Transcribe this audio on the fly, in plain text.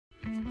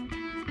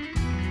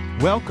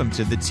Welcome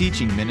to the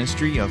teaching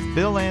ministry of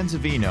Bill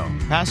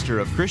Anzavino, pastor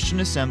of Christian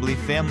Assembly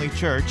Family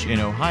Church in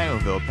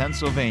Ohioville,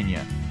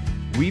 Pennsylvania.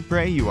 We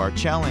pray you are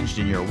challenged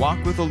in your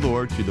walk with the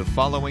Lord through the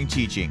following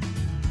teaching.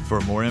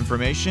 For more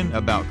information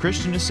about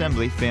Christian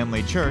Assembly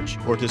Family Church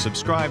or to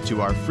subscribe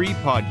to our free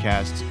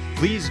podcasts,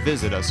 please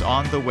visit us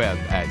on the web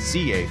at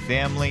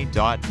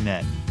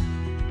cafamily.net.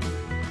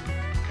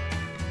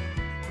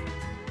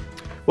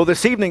 Well,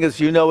 this evening,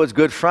 as you know, is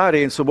Good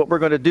Friday, and so what we're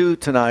going to do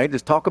tonight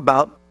is talk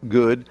about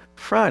Good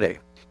Friday.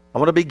 I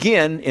want to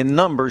begin in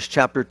Numbers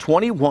chapter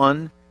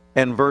 21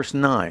 and verse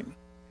 9.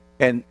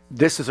 And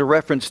this is a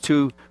reference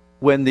to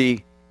when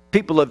the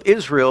people of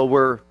Israel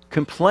were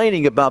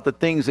complaining about the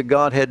things that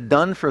God had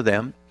done for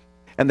them,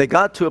 and they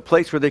got to a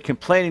place where they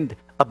complained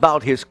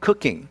about his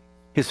cooking,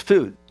 his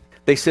food.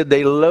 They said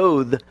they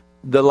loathed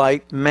the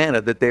light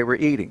manna that they were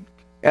eating.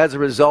 As a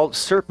result,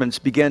 serpents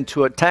began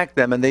to attack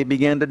them, and they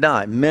began to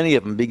die. Many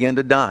of them began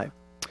to die.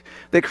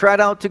 They cried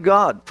out to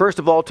God, first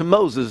of all to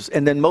Moses,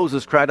 and then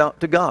Moses cried out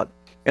to God.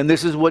 And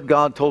this is what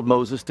God told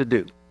Moses to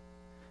do.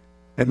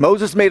 And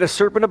Moses made a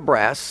serpent of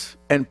brass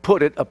and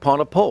put it upon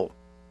a pole.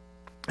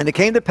 And it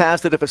came to pass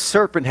that if a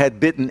serpent had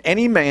bitten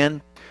any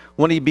man,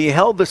 when he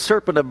beheld the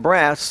serpent of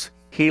brass,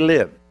 he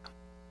lived.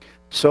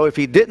 So if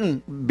he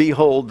didn't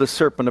behold the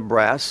serpent of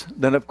brass,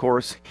 then of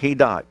course he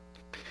died.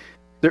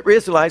 The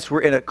Israelites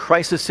were in a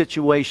crisis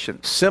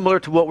situation, similar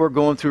to what we're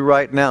going through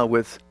right now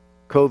with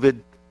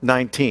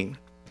COVID-19.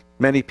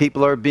 Many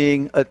people are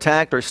being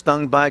attacked or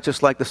stung by it,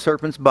 just like the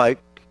serpent's bite,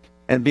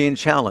 and being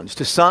challenged.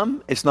 To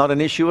some, it's not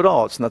an issue at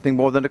all. It's nothing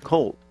more than a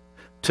cold.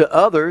 To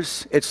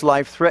others, it's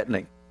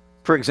life-threatening.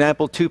 For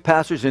example, 2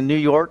 pastors in New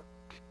York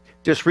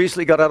just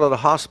recently got out of the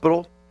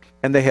hospital,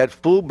 and they had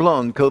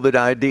full-blown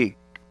COVID-ID.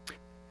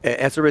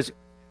 As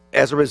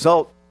a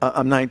result,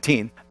 I'm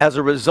 19. As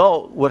a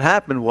result, what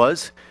happened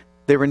was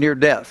they were near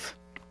death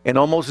and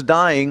almost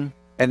dying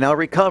and now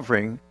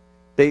recovering.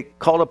 They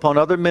called upon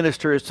other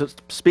ministers to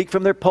speak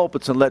from their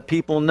pulpits and let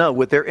people know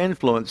with their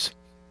influence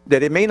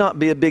that it may not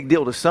be a big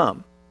deal to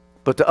some,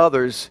 but to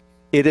others,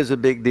 it is a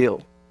big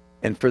deal.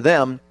 And for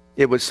them,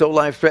 it was so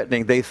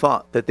life-threatening, they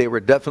thought that they were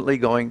definitely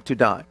going to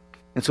die.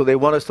 And so they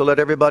want us to let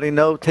everybody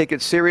know, take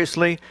it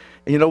seriously.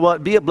 And you know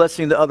what? Be a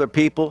blessing to other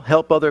people.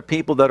 Help other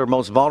people that are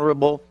most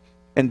vulnerable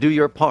and do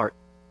your part.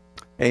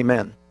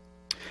 Amen.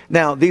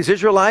 Now, these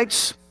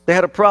Israelites, they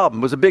had a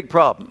problem. It was a big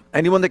problem.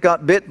 Anyone that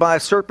got bit by a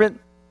serpent,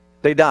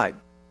 they died.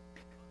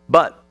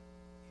 But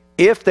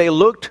if they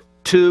looked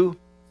to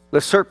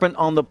the serpent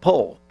on the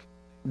pole,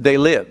 they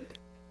lived.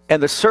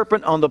 And the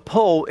serpent on the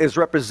pole is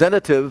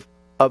representative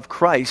of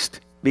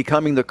Christ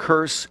becoming the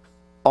curse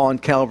on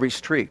Calvary's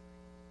tree.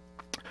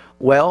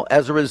 Well,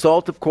 as a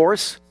result, of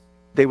course,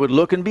 they would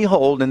look and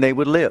behold, and they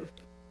would live.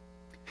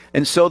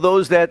 And so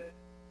those that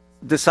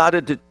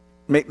decided to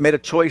made a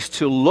choice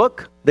to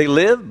look, they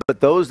lived, but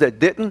those that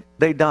didn't,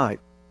 they died.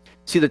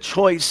 See, the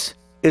choice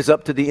is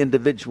up to the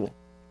individual.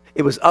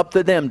 It was up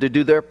to them to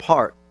do their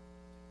part,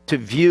 to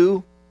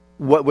view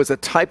what was a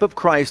type of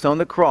Christ on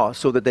the cross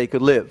so that they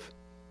could live.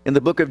 In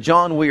the book of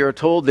John, we are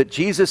told that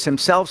Jesus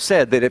himself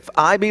said that if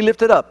I be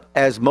lifted up,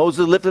 as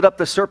Moses lifted up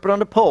the serpent on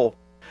the pole,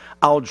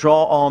 I'll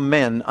draw all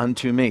men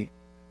unto me.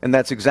 And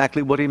that's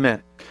exactly what he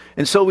meant.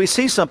 And so we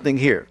see something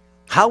here.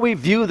 How we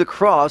view the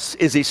cross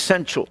is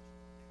essential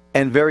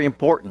and very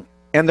important.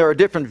 And there are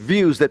different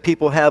views that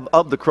people have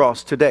of the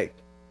cross today.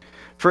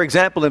 For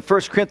example, in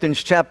 1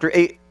 Corinthians chapter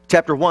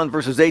 1,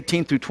 verses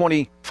 18 through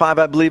 25,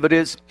 I believe it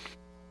is,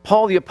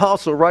 Paul the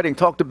Apostle writing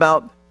talked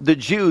about the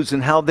Jews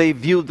and how they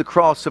viewed the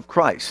cross of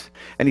Christ.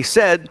 And he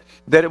said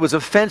that it was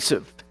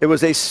offensive. It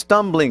was a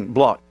stumbling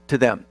block to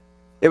them.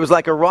 It was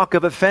like a rock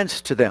of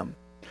offense to them.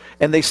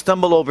 And they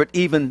stumble over it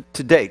even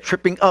today,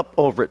 tripping up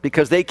over it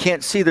because they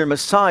can't see their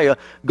Messiah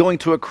going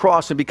to a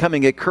cross and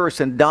becoming a curse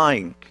and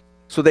dying.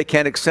 So they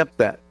can't accept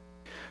that.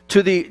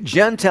 To the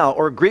Gentile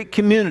or Greek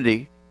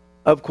community,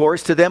 of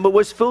course, to them it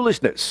was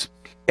foolishness.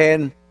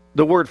 And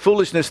the word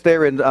foolishness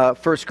there in 1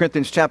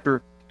 Corinthians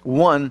chapter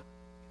 1,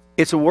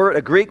 it's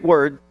a Greek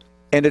word,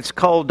 and it's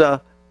called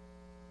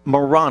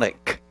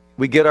moronic.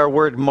 We get our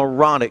word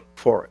moronic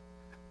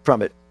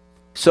from it.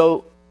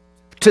 So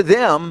to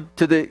them,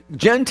 to the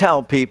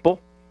Gentile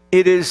people,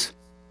 it is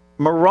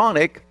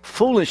moronic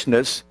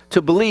foolishness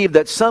to believe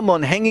that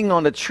someone hanging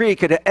on a tree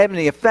could have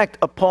any effect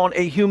upon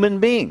a human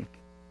being.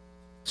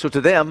 So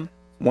to them,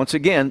 once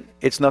again,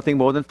 it's nothing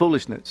more than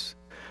foolishness.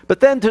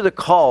 But then to the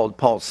called,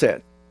 Paul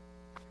said,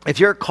 if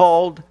you're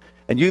called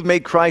and you've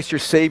made Christ your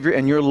Savior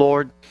and your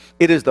Lord,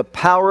 it is the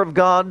power of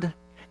God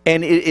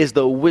and it is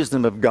the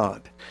wisdom of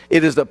God.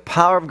 It is the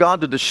power of God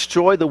to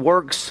destroy the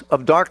works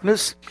of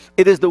darkness.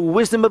 It is the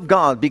wisdom of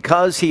God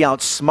because he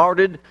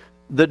outsmarted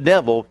the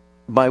devil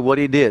by what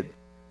he did.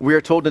 We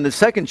are told in the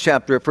 2nd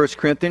chapter of 1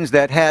 Corinthians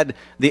that had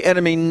the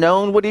enemy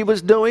known what he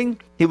was doing,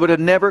 he would have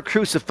never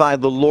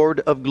crucified the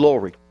Lord of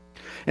glory.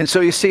 And so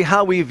you see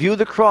how we view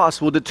the cross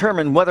will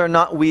determine whether or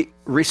not we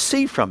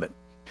receive from it.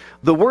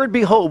 The word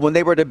behold, when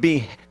they were to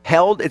be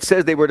held, it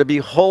says they were to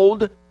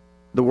behold.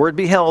 The word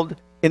beheld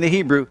in the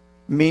Hebrew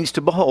means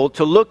to behold,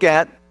 to look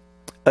at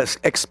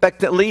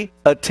expectantly,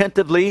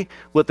 attentively,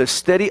 with a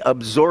steady,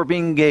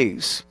 absorbing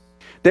gaze.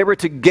 They were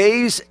to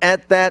gaze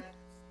at that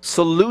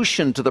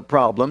solution to the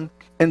problem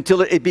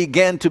until it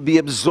began to be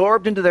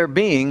absorbed into their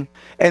being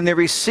and they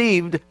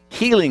received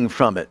healing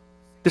from it.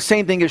 The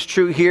same thing is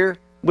true here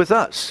with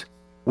us.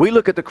 We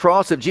look at the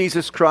cross of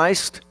Jesus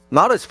Christ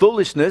not as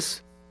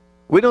foolishness.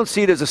 We don't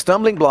see it as a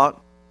stumbling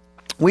block.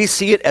 We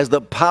see it as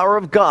the power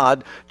of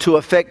God to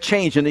effect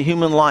change in the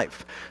human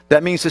life.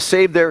 That means to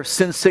save their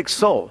sin-sick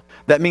soul.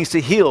 That means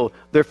to heal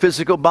their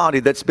physical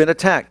body that's been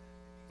attacked.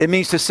 It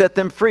means to set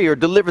them free or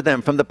deliver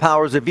them from the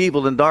powers of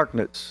evil and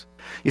darkness.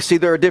 You see,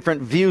 there are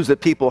different views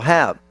that people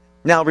have.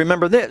 Now,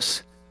 remember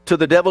this. To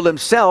the devil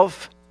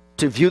himself,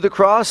 to view the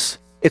cross,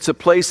 it's a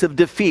place of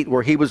defeat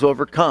where he was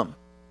overcome.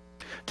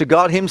 To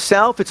God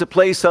himself, it's a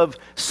place of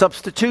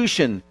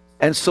substitution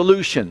and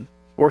solution,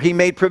 where he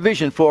made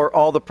provision for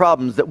all the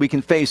problems that we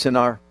can face in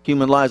our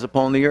human lives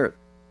upon the earth.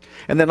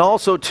 And then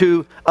also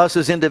to us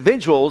as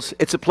individuals,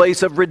 it's a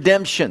place of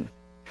redemption.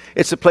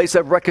 It's a place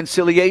of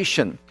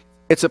reconciliation.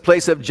 It's a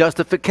place of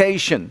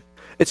justification.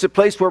 It's a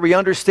place where we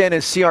understand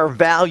and see our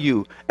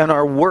value and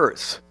our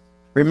worth.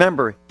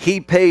 Remember,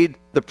 he paid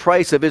the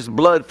price of his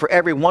blood for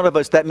every one of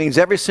us. That means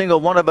every single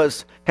one of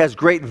us has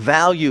great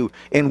value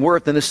and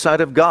worth in the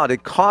sight of God.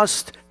 It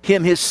cost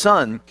him his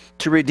son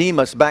to redeem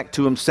us back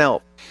to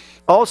himself.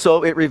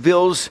 Also, it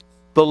reveals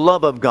the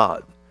love of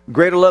God.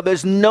 Greater love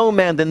is no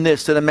man than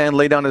this, that a man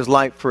lay down his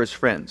life for his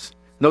friends.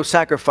 No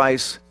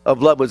sacrifice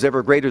of love was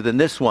ever greater than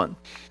this one.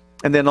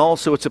 And then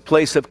also it's a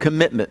place of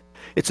commitment.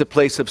 It's a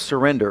place of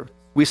surrender.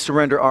 We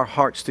surrender our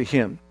hearts to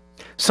him.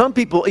 Some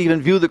people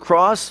even view the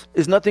cross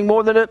as nothing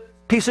more than a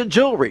piece of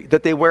jewelry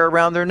that they wear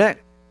around their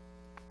neck.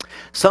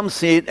 Some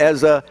see it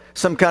as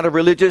some kind of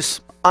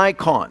religious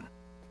icon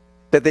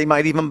that they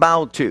might even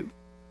bow to.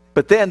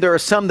 But then there are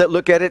some that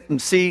look at it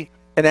and see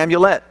an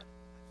amulet.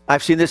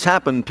 I've seen this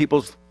happen in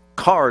people's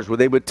cars where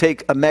they would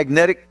take a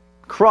magnetic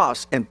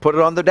cross and put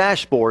it on the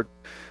dashboard,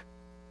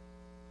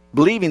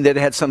 believing that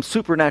it had some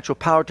supernatural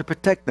power to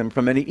protect them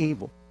from any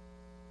evil.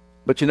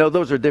 But you know,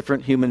 those are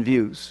different human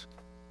views.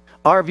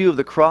 Our view of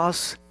the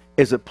cross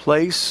is a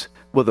place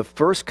where the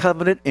first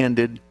covenant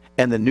ended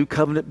and the new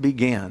covenant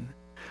began,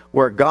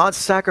 where God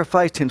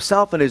sacrificed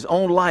himself and his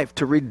own life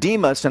to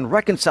redeem us and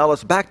reconcile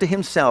us back to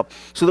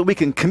himself so that we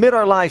can commit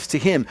our lives to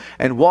him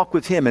and walk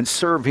with him and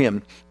serve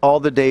him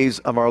all the days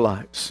of our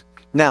lives.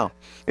 Now,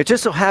 it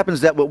just so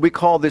happens that what we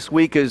call this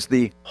week is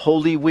the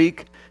Holy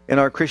Week in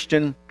our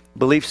Christian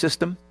belief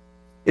system.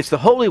 It's the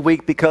Holy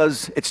Week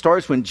because it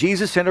starts when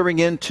Jesus entering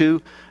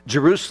into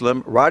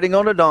Jerusalem, riding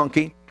on a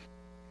donkey.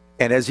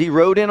 And as he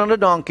rode in on a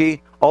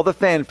donkey, all the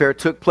fanfare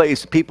took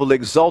place. People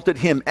exalted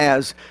him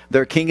as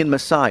their king and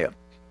Messiah.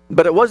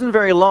 But it wasn't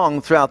very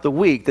long throughout the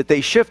week that they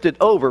shifted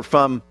over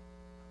from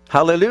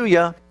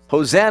hallelujah,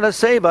 Hosanna,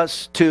 save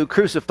us, to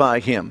crucify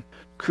him,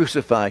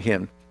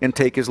 and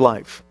take his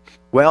life.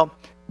 Well,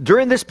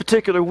 during this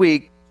particular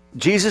week,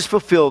 Jesus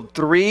fulfilled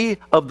 3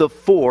 of the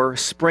 4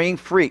 spring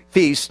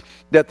feasts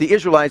that the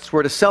Israelites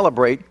were to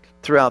celebrate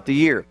throughout the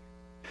year.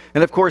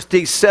 And of course,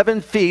 these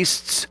 7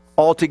 feasts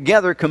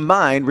altogether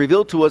combined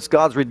reveal to us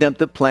God's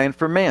redemptive plan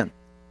for man.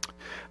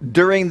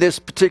 During this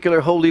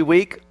particular Holy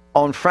Week,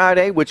 on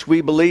Friday, which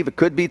we believe it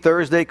could be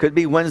Thursday, could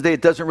be Wednesday,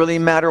 it doesn't really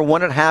matter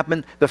when it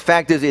happened. The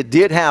fact is it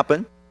did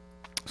happen.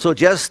 So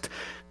just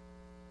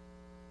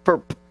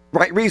for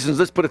right reasons,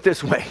 let's put it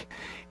this way.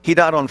 He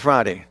died on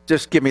Friday.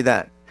 Just give me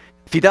that.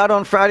 If he died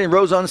on Friday and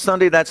rose on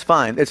Sunday, that's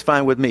fine. It's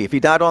fine with me. If he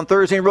died on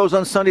Thursday and rose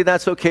on Sunday,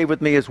 that's okay with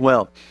me as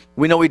well.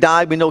 We know he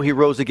died. We know he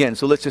rose again.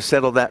 So let's just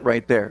settle that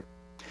right there.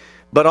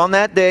 But on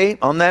that day,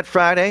 on that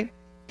Friday,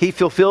 he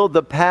fulfilled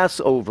the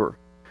Passover.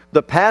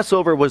 The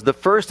Passover was the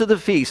first of the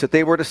feasts that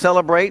they were to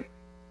celebrate.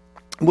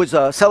 It was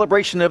a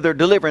celebration of their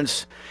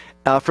deliverance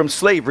from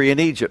slavery in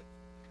Egypt.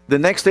 The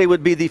next day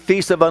would be the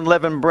Feast of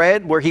Unleavened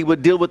Bread, where he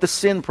would deal with the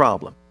sin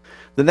problem.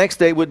 The next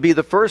day would be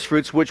the first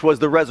fruits, which was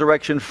the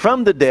resurrection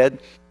from the dead.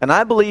 And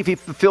I believe he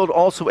fulfilled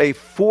also a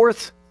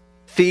 4th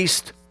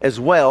feast as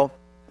well.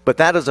 But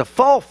that is a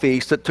fall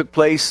feast that took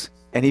place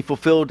and he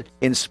fulfilled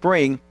in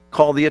spring,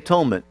 called the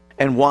Atonement.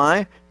 And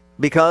why?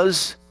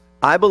 Because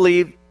I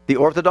believe the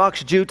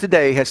Orthodox Jew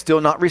today has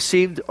still not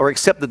received or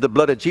accepted the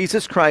blood of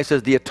Jesus Christ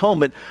as the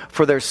atonement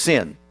for their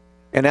sin.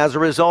 And as a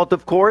result,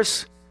 of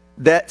course,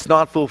 that's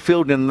not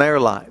fulfilled in their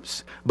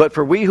lives. But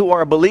for we who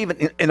are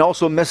believing, and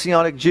also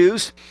Messianic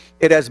Jews,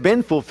 it has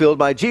been fulfilled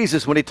by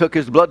Jesus when he took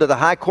his blood to the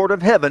high court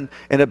of heaven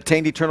and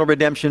obtained eternal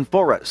redemption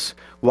for us.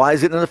 Why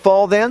is it in the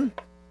fall then?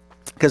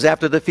 Because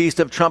after the Feast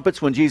of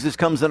Trumpets, when Jesus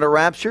comes in a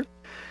rapture,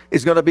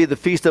 is going to be the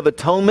Feast of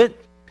Atonement.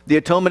 The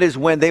atonement is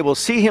when they will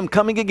see him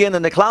coming again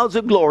in the clouds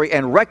of glory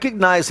and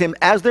recognize him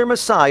as their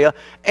Messiah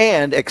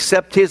and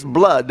accept his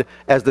blood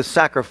as the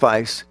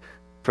sacrifice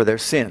for their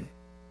sin.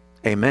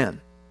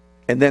 Amen.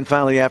 And then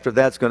finally after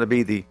that's going to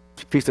be the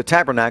Feast of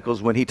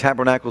Tabernacles, when he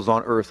tabernacles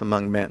on earth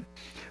among men.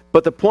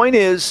 But the point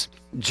is,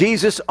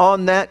 Jesus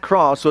on that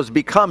cross was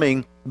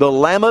becoming the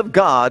Lamb of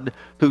God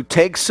who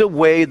takes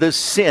away the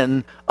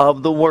sin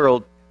of the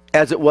world.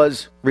 as it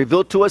was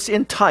revealed to us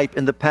in type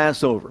in the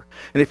Passover.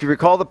 And if you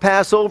recall the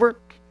Passover,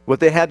 what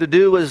they had to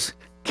do was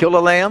kill a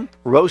lamb,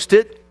 roast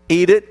it,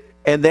 eat it,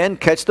 and then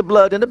catch the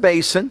blood in a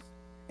basin.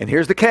 And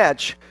here's the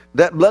catch.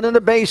 That blood in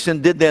the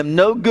basin did them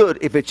no good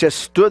if it just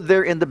stood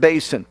there in the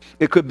basin.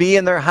 It could be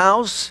in their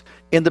house,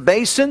 in the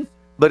basin,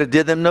 but it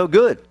did them no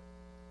good.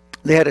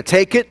 They had to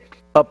take it,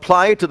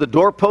 apply it to the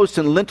doorpost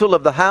and lintel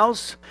of the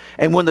house,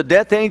 and when the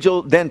death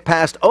angel then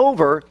passed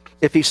over,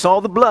 if he saw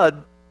the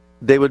blood,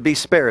 they would be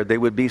spared. They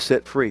would be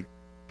set free.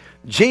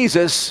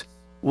 Jesus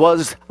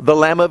was the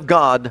Lamb of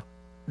God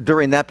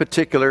during that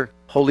particular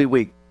Holy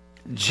Week.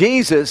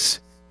 Jesus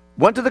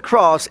went to the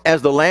cross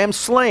as the lamb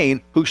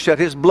slain who shed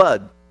his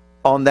blood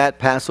on that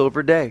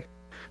Passover day.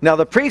 Now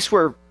the priests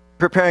were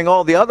preparing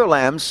all the other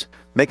lambs,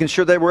 making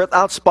sure they were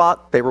without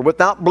spot, they were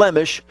without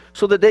blemish,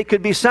 so that they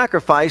could be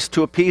sacrificed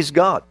to appease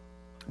God.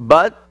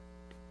 But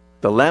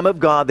the Lamb of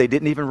God they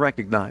didn't even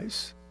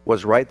recognize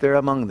was right there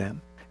among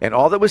them. And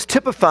all that was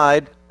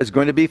typified is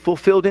going to be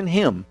fulfilled in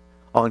him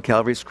on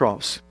Calvary's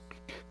cross.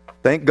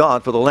 Thank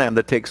God for the Lamb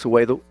that takes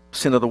away the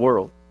sin of the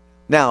world.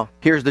 Now,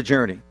 here's the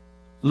journey.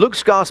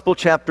 Luke's Gospel,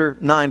 chapter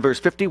 9, verse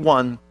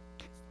 51,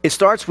 it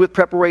starts with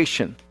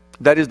preparation.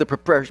 That is the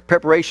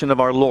preparation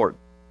of our Lord.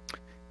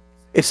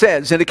 It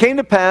says, "And it came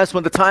to pass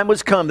when the time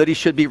was come that he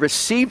should be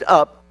received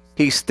up,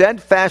 he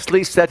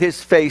steadfastly set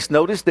his face,"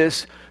 notice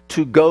this,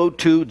 "to go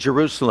to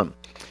Jerusalem."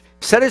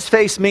 Set his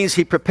face means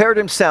he prepared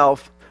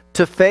himself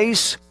to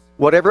face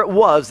whatever it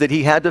was that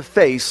he had to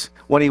face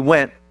when he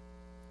went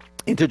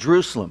into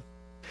Jerusalem.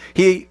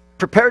 He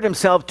prepared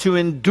himself to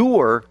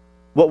endure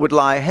what would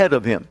lie ahead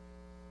of him.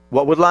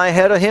 What would lie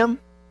ahead of him?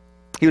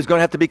 He was going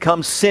to have to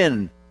become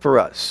sin for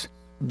us,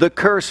 the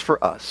curse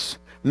for us,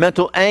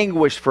 mental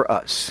anguish for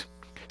us.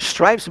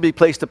 Stripes would be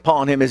placed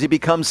upon him as he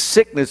becomes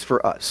sickness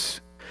for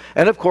us.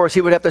 And of course,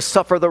 he would have to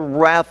suffer the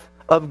wrath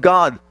of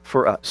God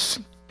for us.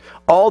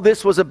 All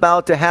this was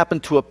about to happen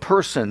to a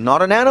person,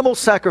 not an animal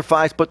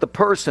sacrifice, but the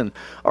person,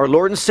 our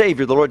Lord and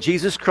Savior, the Lord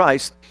Jesus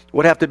Christ,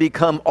 would have to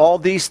become all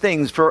these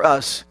things for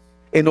us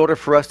in order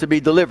for us to be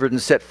delivered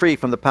and set free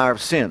from the power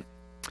of sin.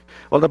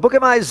 Well, in the book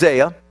of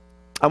Isaiah,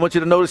 I want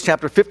you to notice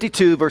chapter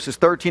 52, verses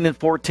 13 and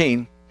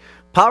 14.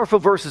 Powerful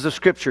verses of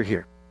Scripture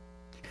here.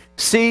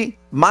 "See,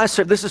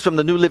 this is from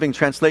the New Living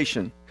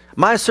Translation.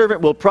 My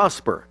servant will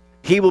prosper.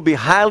 He will be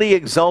highly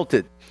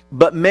exalted.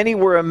 But many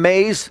were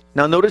amazed."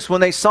 Now notice when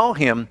they saw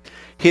him,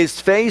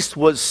 his face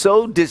was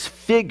so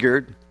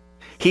disfigured,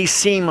 he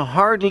seemed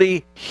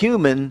hardly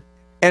human,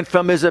 and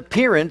from his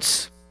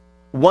appearance,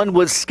 one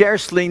would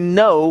scarcely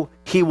know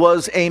he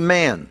was a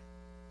man.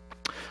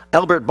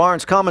 Albert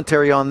Barnes'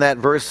 commentary on that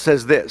verse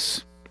says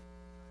this,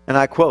 and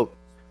I quote,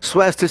 "So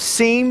as to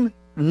seem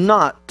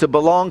not to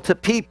belong to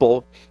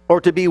people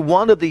or to be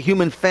one of the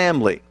human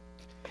family.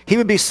 He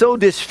would be so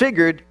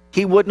disfigured,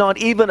 he would not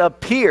even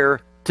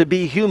appear to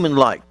be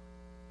human-like."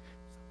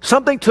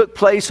 Something took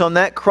place on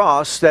that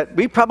cross that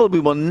we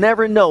probably will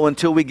never know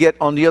until we get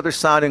on the other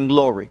side in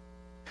glory.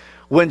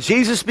 When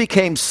Jesus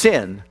became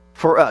sin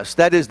for us,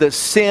 that is the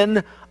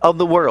sin of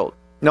the world.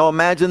 Now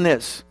imagine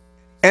this.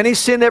 Any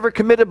sin ever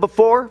committed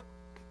before,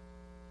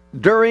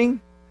 during,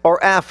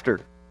 or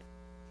after,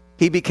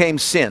 he became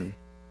sin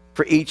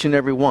for each and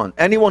every one.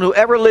 Anyone who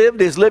ever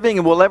lived, is living,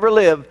 and will ever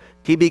live,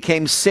 he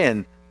became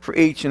sin for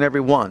each and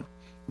every one.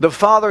 The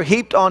Father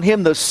heaped on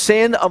him the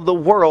sin of the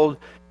world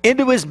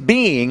into his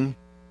being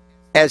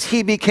as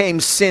he became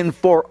sin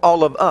for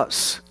all of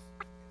us.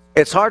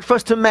 It's hard for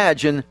us to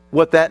imagine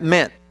what that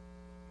meant,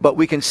 but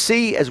we can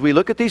see as we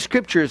look at these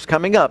scriptures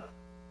coming up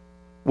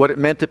what it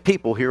meant to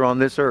people here on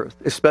this earth,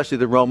 especially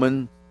the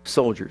Roman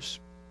soldiers.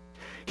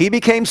 He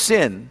became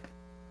sin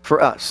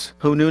for us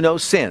who knew no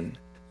sin,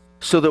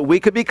 so that we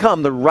could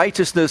become the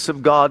righteousness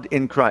of God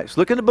in Christ.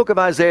 Look in the book of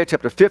Isaiah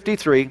chapter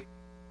 53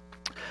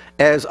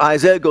 as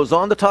Isaiah goes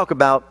on to talk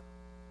about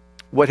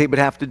what he would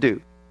have to do.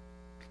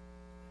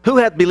 Who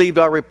hath believed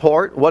our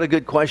report? What a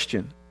good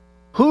question.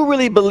 Who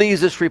really believes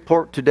this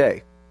report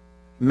today?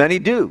 Many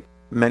do,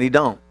 many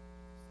don't.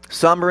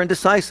 Some are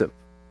indecisive.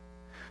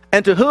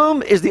 "And to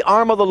whom is the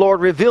arm of the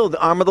Lord revealed?"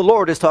 The arm of the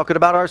Lord is talking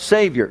about our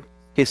Savior,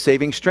 his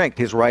saving strength,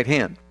 his right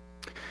hand.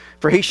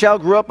 "For he shall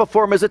grow up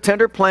before him as a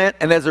tender plant,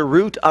 and as a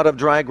root out of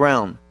dry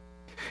ground.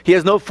 He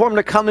has no form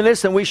nor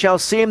comeliness, and we shall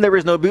see him. There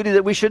is no beauty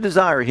that we should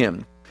desire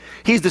him.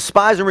 He's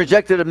despised and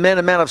rejected of men,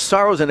 a man of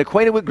sorrows and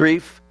acquainted with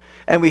grief.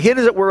 And we hid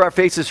as it were our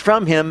faces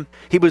from him.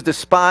 He was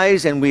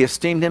despised, and we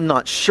esteemed him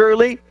not.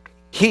 Surely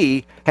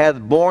he hath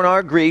borne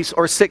our griefs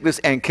or sickness,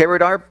 and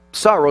carried our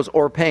sorrows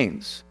or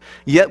pains.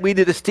 Yet we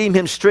did esteem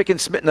him stricken,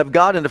 smitten of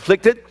God, and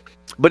afflicted.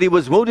 But he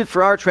was wounded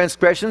for our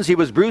transgressions, he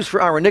was bruised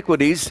for our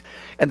iniquities,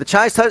 and the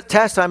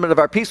chastisement of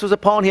our peace was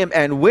upon him,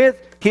 and with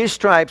his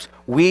stripes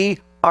we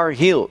are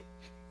healed."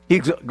 He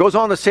goes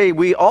on to say,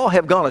 we all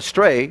have gone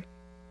astray,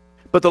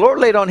 but the Lord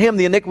laid on him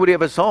the iniquity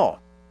of us all.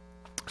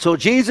 So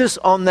Jesus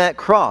on that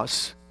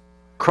cross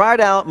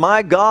cried out,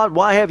 "My God,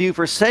 why have you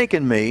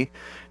forsaken me?"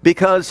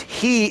 Because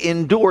he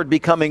endured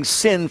becoming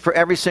sin for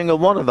every single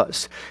one of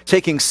us.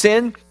 Taking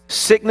sin,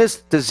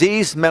 sickness,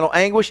 disease, mental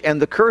anguish,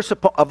 and the curse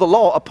of the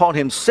law upon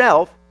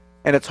himself.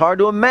 And it's hard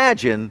to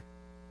imagine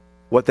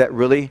what that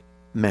really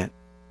meant.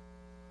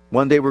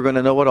 One day we're going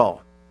to know it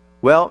all.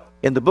 Well,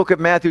 in the book of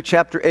Matthew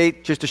chapter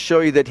 8, just to show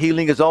you that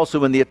healing is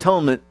also in the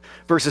atonement,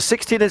 verses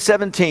 16 and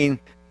 17,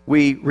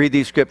 we read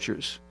these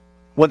scriptures.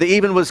 When the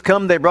even was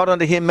come, they brought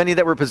unto him many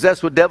that were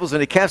possessed with devils,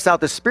 and he cast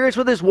out the spirits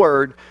with his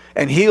word,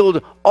 and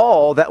healed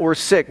all that were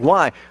sick.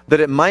 Why?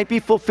 That it might be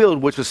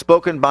fulfilled, which was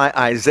spoken by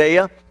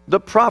Isaiah the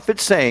prophet,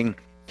 saying,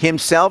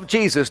 himself,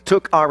 Jesus,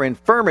 took our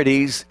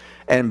infirmities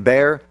and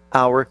bare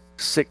our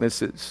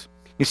sicknesses.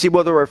 You see,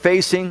 whether we're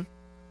facing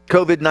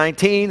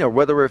COVID-19 or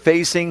whether we're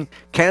facing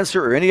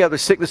cancer or any other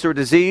sickness or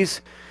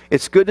disease,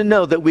 it's good to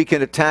know that we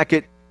can attack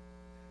it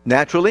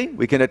naturally,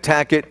 we can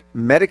attack it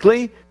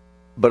medically,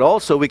 but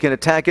also we can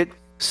attack it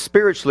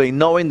spiritually,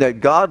 knowing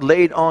that God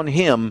laid on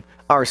him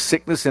our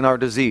sickness and our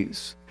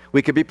disease.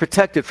 We can be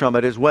protected from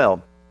it as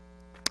well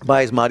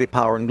by his mighty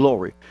power and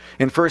glory.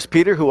 In 1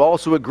 Peter, who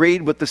also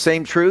agreed with the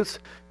same truth,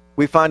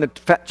 we find in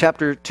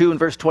chapter 2 and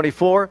verse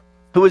 24,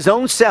 who his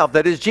own self,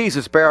 that is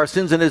Jesus, bare our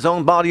sins in his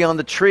own body on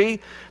the tree,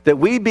 that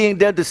we being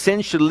dead to sin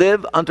should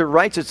live unto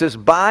righteousness,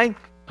 by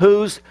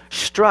whose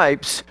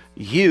stripes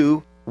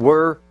you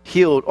were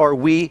healed, or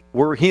we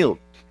were healed.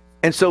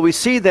 And so we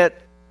see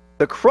that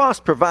the cross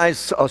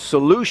provides a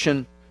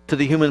solution to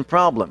the human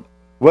problem.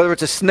 Whether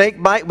it's a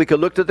snake bite, we could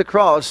look to the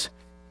cross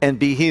and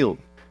be healed,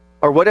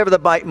 or whatever the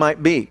bite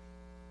might be.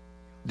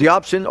 The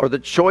option or the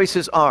choice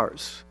is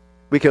ours.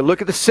 We can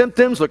look at the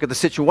symptoms, look at the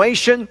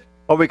situation,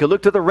 or we can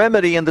look to the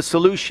remedy and the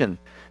solution.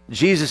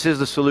 Jesus is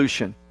the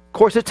solution. Of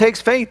course, it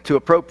takes faith to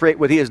appropriate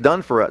what he has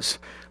done for us.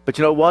 But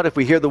you know what? If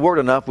we hear the word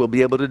enough, we'll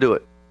be able to do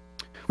it.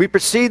 We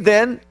proceed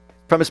then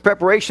from his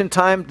preparation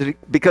time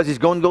because he's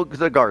going to go to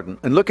the garden.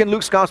 And look in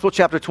Luke's Gospel,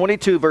 chapter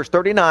 22, verse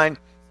 39,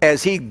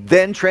 as he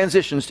then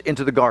transitions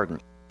into the garden.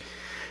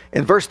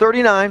 In verse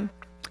 39,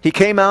 he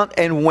came out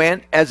and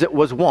went, as it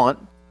was wont,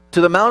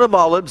 to the Mount of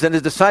Olives, and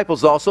his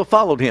disciples also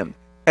followed him.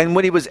 And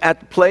when he was at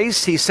the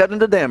place, he said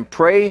unto them,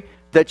 pray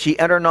that ye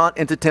enter not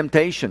into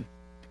temptation.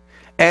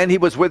 And he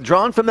was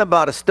withdrawn from them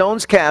about a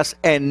stone's cast,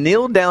 and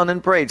kneeled down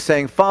and prayed,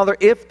 saying, Father,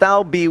 if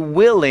thou be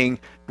willing,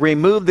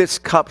 remove this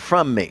cup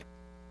from me.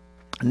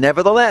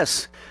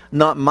 Nevertheless,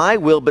 not my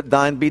will, but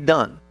thine be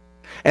done.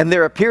 And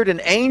there appeared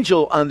an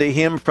angel unto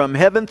him from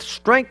heaven,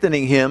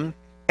 strengthening him.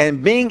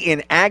 And being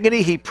in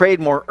agony, he prayed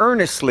more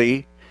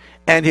earnestly,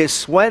 and his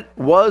sweat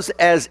was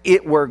as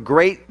it were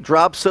great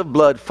drops of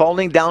blood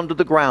falling down to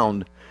the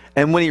ground.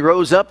 And when he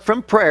rose up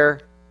from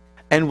prayer,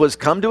 and was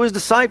come to his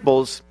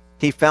disciples,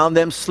 he found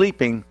them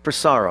sleeping for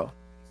sorrow.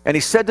 And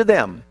he said to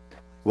them,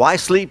 why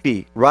sleep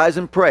ye? Rise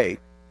and pray,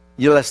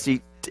 lest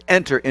ye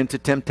enter into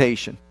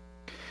temptation.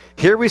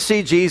 Here we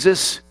see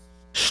Jesus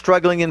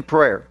struggling in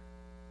prayer.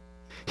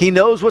 He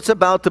knows what's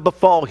about to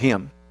befall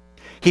him.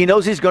 He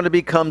knows he's going to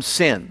become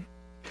sin.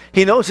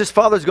 He knows his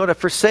Father's going to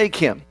forsake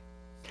him,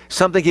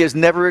 something he has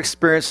never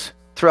experienced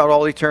throughout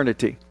all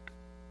eternity.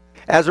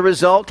 As a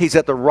result, he's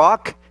at the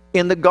rock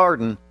in the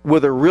garden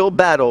where the real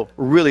battle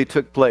really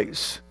took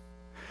place.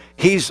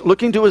 He's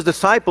looking to his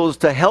disciples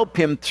to help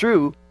him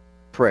through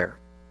prayer,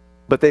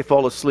 but they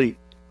fall asleep.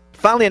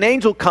 Finally, an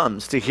angel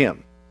comes to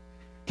him.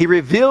 He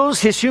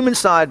reveals his human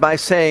side by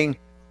saying,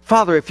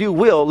 Father, if you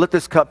will, let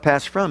this cup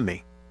pass from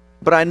me.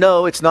 But I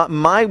know it's not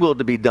my will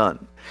to be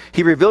done.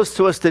 He reveals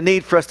to us the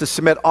need for us to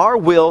submit our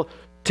will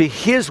to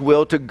his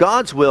will, to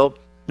God's will,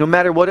 no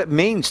matter what it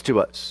means to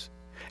us.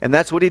 And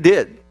that's what he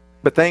did.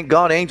 But thank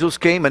God, angels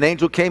came, an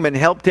angel came and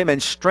helped him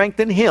and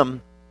strengthened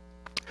him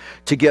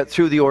to get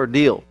through the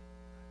ordeal.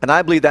 And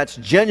I believe that's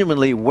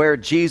genuinely where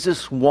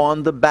Jesus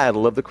won the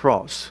battle of the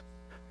cross,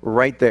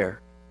 right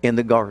there in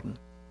the garden.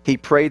 He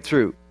prayed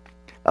through.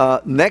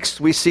 Next,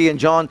 we see in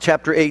John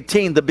chapter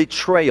 18, the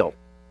betrayal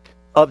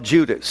of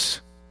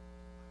Judas.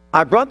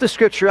 I brought the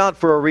scripture out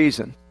for a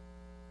reason,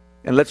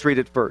 and let's read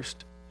it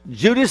first.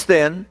 Judas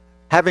then,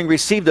 having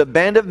received a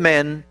band of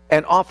men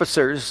and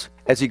officers,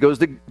 as he goes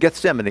to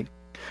Gethsemane,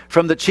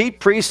 from the chief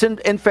priests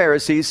and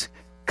Pharisees,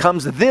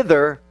 comes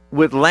thither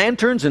with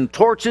lanterns and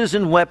torches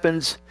and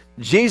weapons.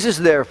 Jesus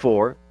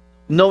therefore,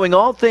 knowing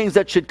all things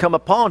that should come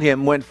upon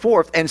him, went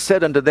forth and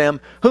said unto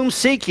them, whom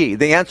seek ye?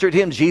 They answered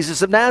him,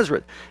 Jesus of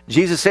Nazareth.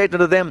 Jesus said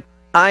unto them,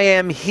 I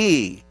am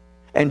he.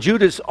 And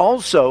Judas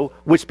also,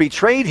 which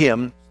betrayed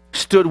him,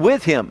 stood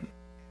with him.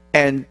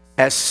 And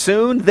as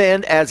soon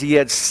then as he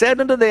had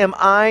said unto them,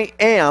 I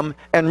am,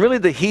 and really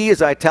the he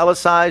is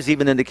italicized,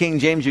 even in the King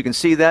James you can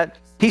see that.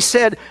 He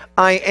said,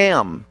 I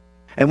am.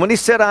 And when he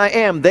said, I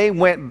am, they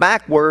went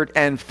backward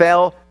and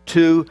fell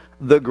to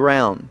the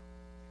ground.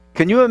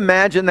 Can you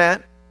imagine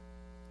that?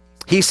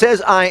 He says,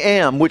 I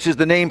am, which is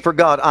the name for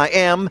God. I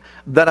am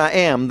that I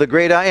am, the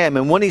great I am.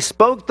 And when he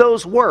spoke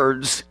those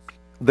words,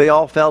 they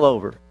all fell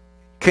over.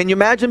 Can you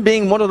imagine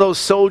being one of those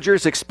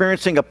soldiers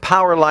experiencing a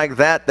power like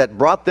that that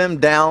brought them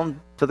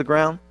down to the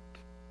ground?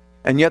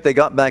 And yet they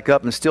got back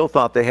up and still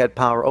thought they had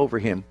power over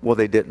him. Well,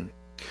 they didn't.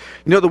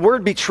 You know, the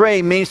word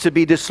betray means to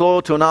be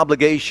disloyal to an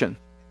obligation.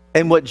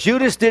 And what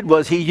Judas did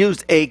was he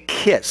used a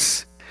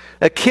kiss.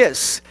 A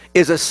kiss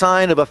is a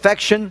sign of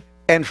affection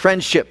and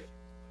friendship.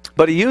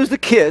 But he used the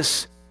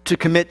kiss to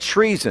commit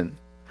treason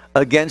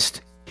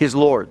against his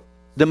Lord,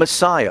 the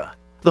Messiah,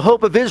 the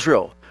hope of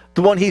Israel,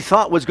 the one he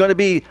thought was going to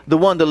be the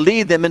one to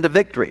lead them into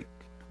victory.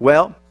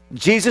 Well,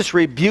 Jesus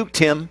rebuked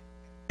him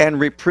and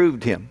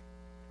reproved him.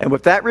 And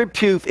with that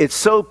rebuke, it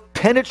so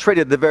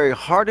penetrated the very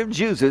heart of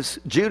Judas,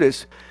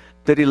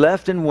 that he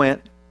left and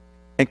went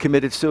and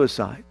committed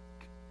suicide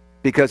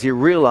because he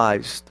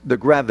realized the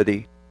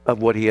gravity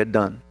of what he had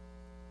done.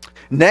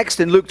 Next,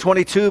 in Luke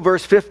 22,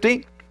 verse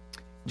 50,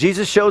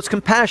 Jesus shows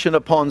compassion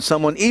upon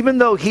someone. Even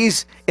though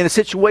he's in a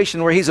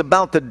situation where he's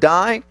about to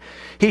die,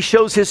 he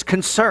shows his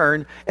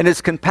concern and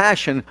his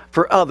compassion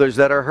for others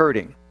that are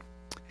hurting.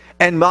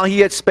 And while he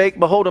yet spake,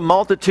 behold, a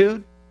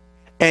multitude,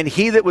 and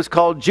he that was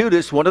called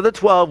Judas, one of the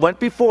 12, went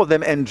before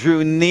them and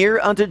drew near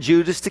unto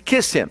Judas to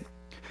kiss him.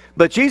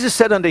 But Jesus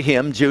said unto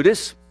him,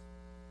 Judas,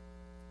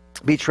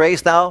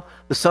 betrayest thou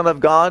the Son of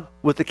God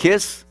with the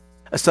kiss,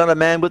 a Son of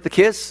Man with the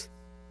kiss?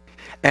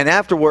 And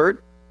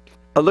afterward,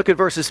 look at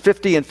verses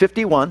 50 and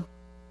 51.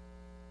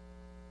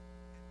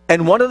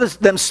 And one of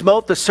them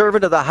smote the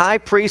servant of the high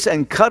priest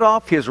and cut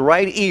off his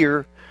right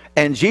ear.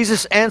 And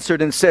Jesus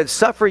answered and said,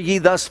 suffer ye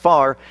thus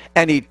far.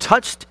 And he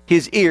touched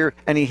his ear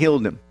and he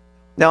healed him.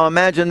 Now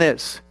imagine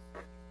this.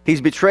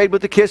 He's betrayed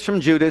with a kiss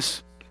from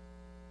Judas.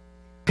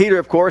 Peter,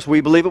 of course,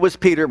 we believe it was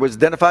Peter, was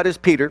identified as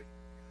Peter.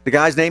 The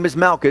guy's name is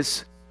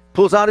Malchus.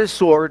 Pulls out his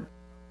sword,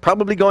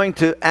 probably going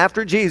to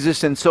after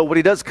Jesus. And so what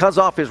he does, cuts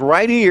off his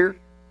right ear.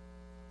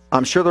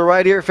 I'm sure the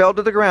right ear fell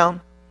to the ground.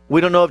 We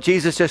don't know if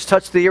Jesus just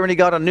touched the ear and he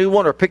got a new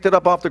one or picked it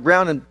up off the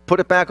ground and put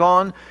it back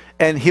on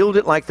and healed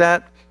it like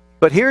that.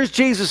 But here's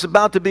Jesus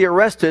about to be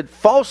arrested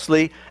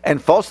falsely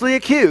and falsely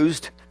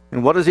accused.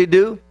 And what does he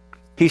do?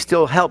 He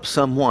still helps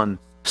someone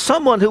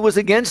who was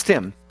against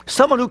him,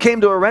 someone who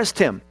came to arrest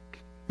him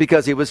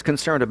because he was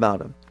concerned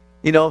about him.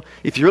 You know,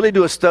 if you really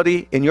do a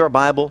study in your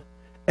Bible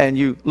and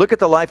you look at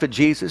the life of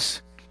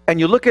Jesus and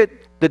you look at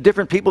the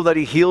different people that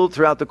he healed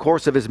throughout the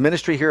course of his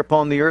ministry here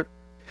upon the earth,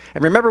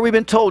 and remember, we've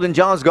been told in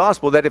John's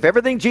Gospel that if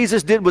everything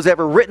Jesus did was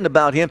ever written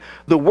about him,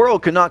 the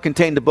world could not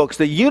contain the books.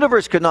 The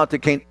universe could not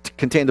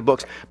contain the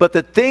books. But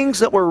the things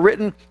that were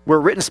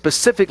written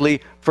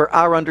specifically for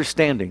our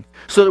understanding.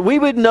 So that we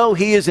would know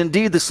he is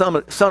indeed the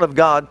Son of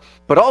God,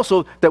 but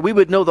also that we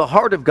would know the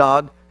heart of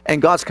God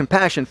and God's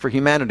compassion for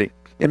humanity.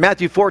 In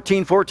Matthew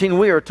 14:14,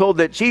 we are told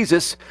that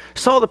Jesus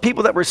saw the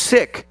people that were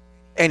sick,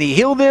 and he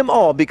healed them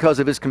all because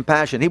of his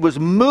compassion. He was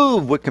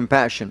moved with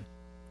compassion.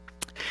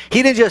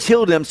 He didn't just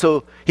heal them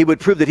so he would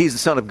prove that he's the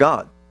Son of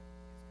God.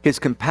 His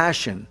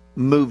compassion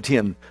moved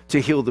him to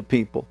heal the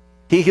people.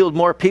 He healed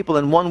more people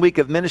in 1 week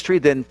of ministry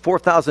than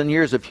 4,000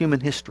 years of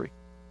human history.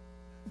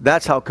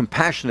 That's how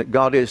compassionate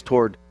God is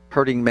toward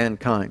hurting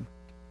mankind.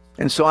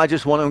 And so I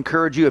just want to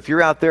encourage you, if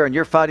you're out there and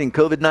you're fighting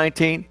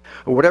COVID-19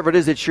 or whatever it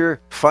is that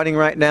you're fighting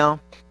right now,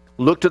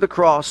 look to the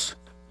cross,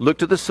 look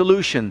to the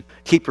solution,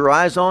 keep your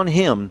eyes on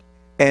him,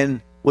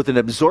 and with an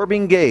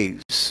absorbing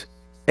gaze,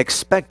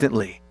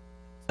 expectantly,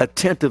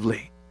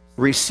 attentively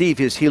receive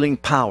his healing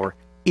power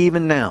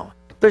even now.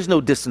 There's no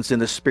distance in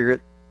the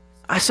Spirit.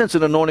 I sense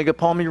an anointing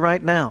upon me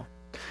right now.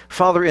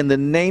 Father, in the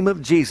name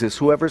of Jesus,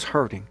 whoever's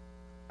hurting,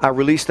 I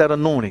release that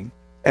anointing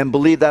and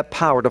believe that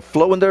power to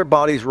flow in their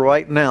bodies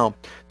right now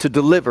to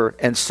deliver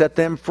and set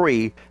them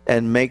free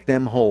and make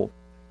them whole.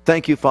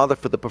 Thank you, Father,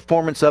 for the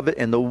performance of it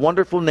in the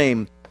wonderful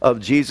name of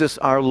Jesus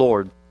our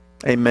Lord.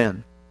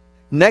 Amen.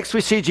 Next,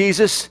 we see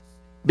Jesus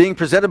being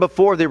presented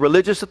before the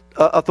religious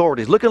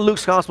authorities. Look at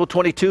Luke's Gospel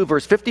 22,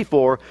 verse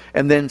 54,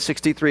 and then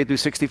 63 through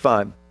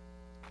 65.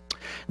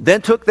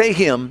 Then took they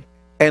him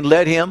and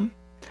led him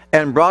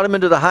and brought him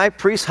into the high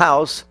priest's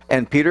house,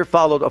 and Peter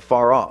followed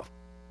afar off.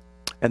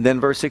 And then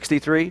verse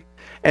 63,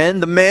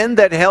 and the men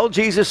that held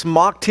Jesus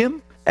mocked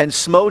him and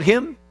smote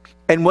him,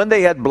 and when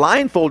they had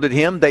blindfolded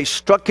him, they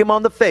struck him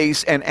on the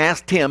face and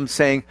asked him,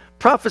 saying,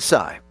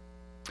 prophesy,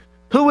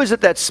 who is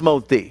it that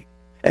smote thee?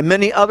 And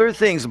many other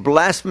things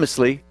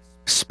blasphemously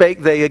spake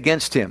they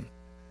against him.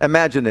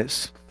 Imagine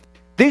this.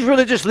 These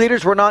religious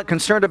leaders were not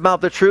concerned about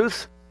the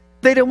truth.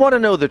 They didn't want to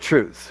know the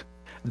truth.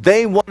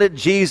 They wanted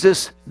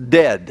Jesus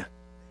dead.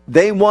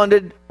 They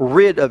wanted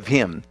rid of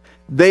him.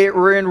 They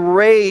were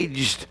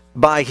enraged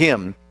by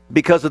him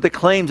because of the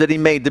claims that he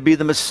made to be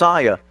the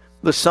Messiah,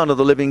 the Son of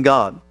the living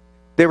God.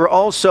 They were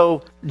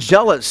also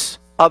jealous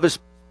of his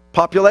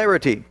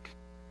popularity.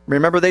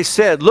 Remember, they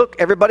said, look,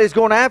 everybody's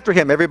going after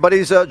him.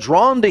 Everybody's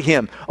drawn to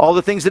him. All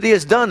the things that he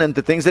has done and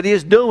the things that he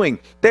is doing.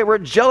 They were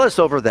jealous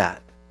over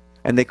that.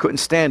 And they couldn't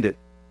stand it.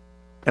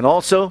 And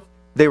also,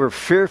 they were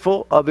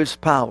fearful of his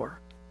power.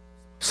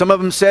 Some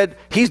of them said,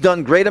 he's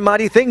done great and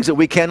mighty things that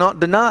we cannot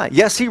deny.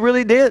 Yes, he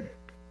really did.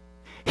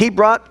 They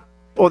brought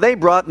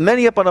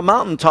many up on a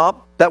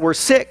mountaintop that were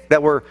sick,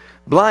 that were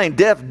blind,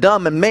 deaf,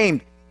 dumb, and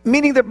maimed,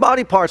 meaning their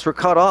body parts were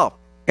cut off.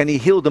 And he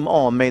healed them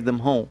all and made them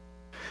whole.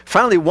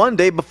 Finally, one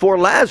day before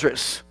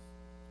Lazarus,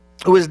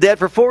 who was dead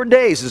for 4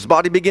 days, his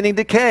body beginning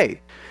to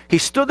decay, he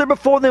stood there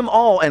before them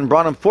all and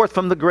brought him forth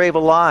from the grave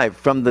alive,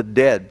 from the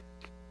dead.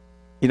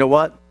 You know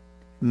what?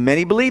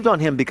 Many believed on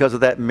him because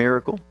of that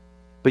miracle.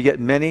 but yet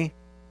many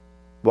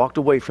walked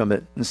away from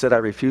it and said, I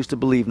refuse to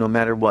believe no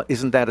matter what.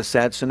 Isn't that a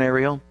sad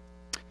scenario?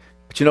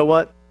 But you know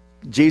what?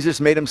 Jesus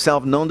made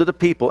himself known to the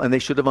people, and they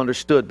should have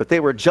understood. But they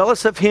were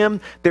jealous of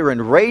him, they were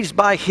enraged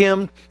by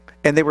him,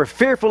 and they were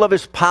fearful of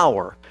his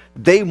power.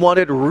 They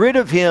wanted rid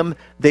of him.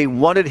 They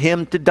wanted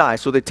him to die.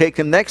 So they take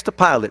him next to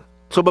Pilate.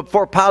 So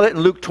before Pilate in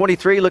Luke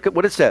 23, look at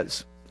what it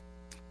says.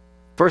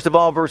 First of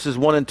all, verses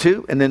 1 and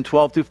 2, and then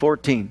 12 through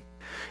 14.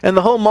 And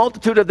the whole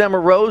multitude of them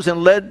arose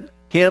and led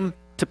him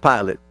to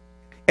Pilate.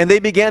 And they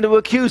began to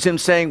accuse him,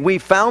 saying, we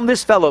found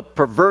this fellow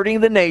perverting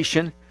the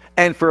nation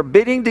and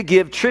forbidding to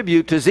give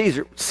tribute to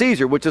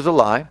Caesar, which is a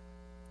lie,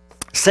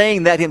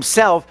 saying that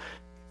himself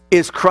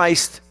is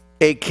Christ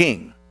a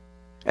king.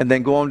 And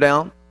then go on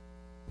down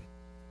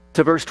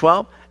to verse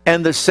 12.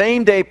 And the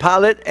same day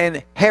Pilate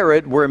and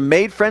Herod were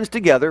made friends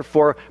together,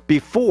 for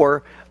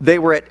before they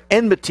were at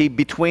enmity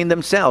between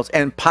themselves.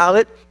 And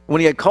Pilate, when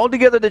he had called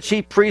together the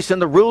chief priests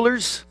and the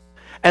rulers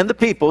and the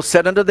people,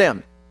 said unto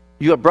them,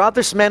 you have brought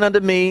this man unto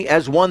me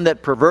as one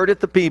that perverteth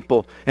the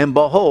people. And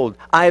behold,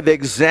 I have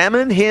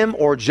examined him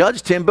or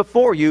judged him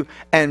before you,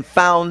 and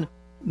found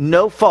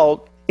no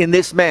fault in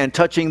this man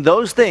touching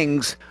those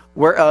things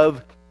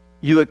whereof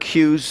you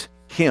accuse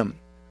him.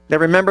 Now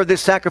remember,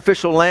 this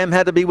sacrificial lamb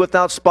had to be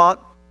without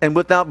spot and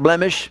without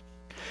blemish.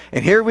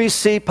 And here we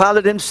see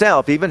Pilate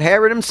himself, even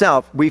Herod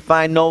himself, we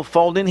find no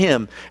fault in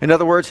him. In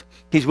other words,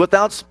 he's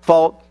without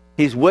fault,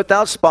 he's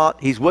without spot,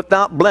 he's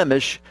without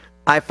blemish.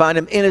 I find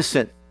him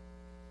innocent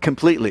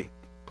completely.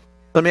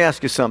 Let me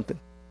ask you something.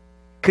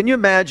 Can you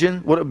imagine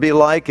what it would be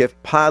like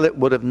if Pilate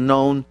would have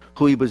known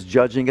who he was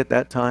judging at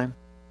that time?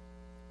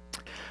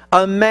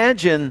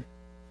 Imagine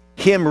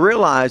him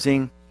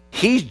realizing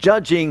he's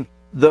judging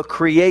the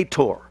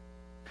Creator.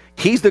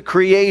 He's the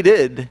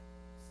created,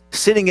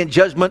 sitting in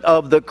judgment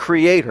of the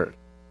Creator.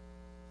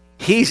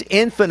 He's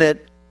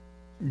infinite,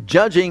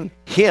 judging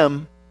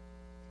him.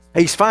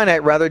 He's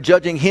finite, rather,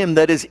 judging him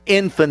that is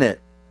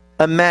infinite.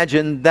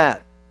 Imagine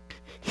that.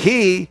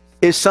 He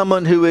is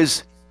someone who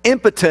is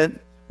impotent,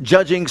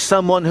 judging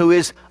someone who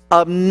is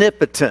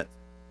omnipotent.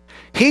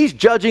 He's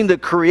judging the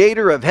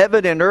creator of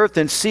heaven and earth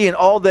and seeing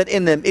all that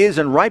in them is,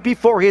 and right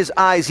before his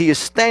eyes he is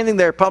standing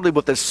there probably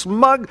with a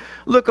smug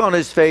look on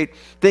his face,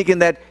 thinking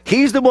that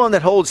he's the one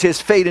that holds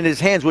his fate in his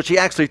hands, which he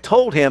actually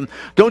told him,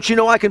 don't you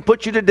know I can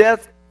put you to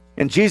death?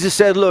 And Jesus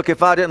said, look,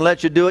 if I didn't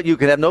let you do it, you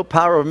could have no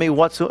power over me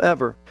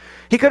whatsoever.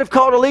 He could have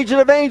called a legion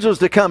of angels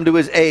to come to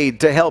his aid,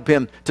 to help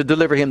him, to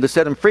deliver him, to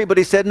set him free. But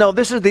he said, no,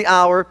 this is the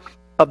hour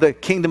of the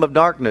kingdom of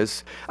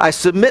darkness. I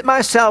submit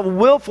myself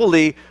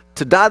willfully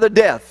to die the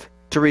death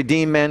to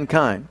redeem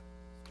mankind.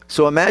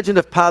 So imagine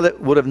if Pilate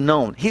would have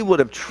known. He would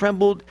have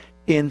trembled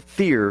in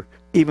fear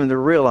even to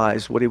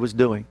realize what he was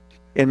doing.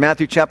 In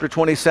Matthew chapter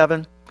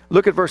 27,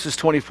 look at verses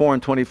 24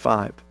 and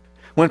 25.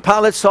 When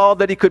Pilate saw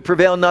that he could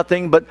prevail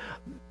nothing, but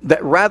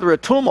that rather a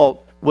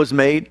tumult was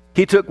made,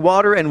 he took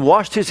water and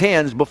washed his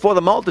hands before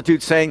the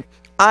multitude, saying,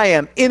 I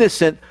am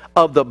innocent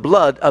of the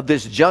blood of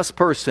this just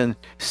person.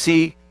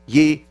 See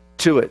ye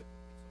to it.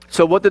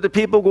 So what did the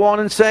people go on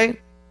and say?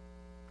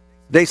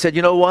 They said,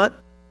 you know what?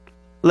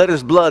 Let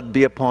his blood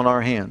be upon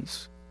our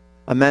hands.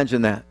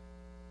 Imagine that.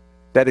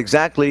 That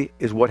exactly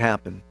is what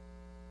happened.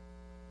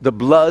 The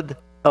blood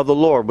of the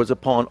Lord was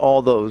upon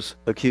all those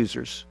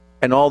accusers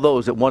and all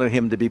those that wanted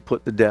him to be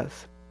put to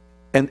death.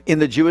 And in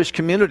the Jewish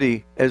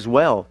community as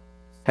well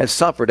has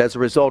suffered as a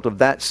result of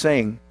that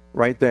saying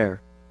right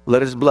there.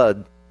 Let his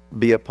blood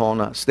be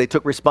upon us. They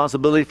took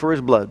responsibility for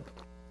his blood.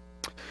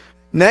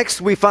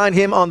 Next, we find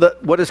him on the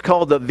what is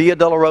called the Via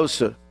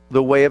Dolorosa,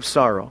 the way of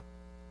sorrow,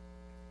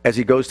 as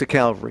he goes to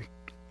Calvary.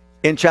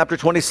 In chapter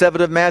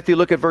 27 of Matthew,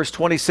 look at verse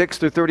 26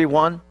 through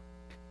 31.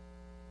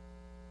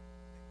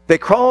 They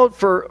called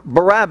for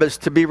Barabbas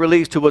to be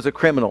released, who was a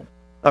criminal,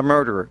 a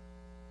murderer.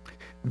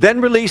 Then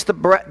released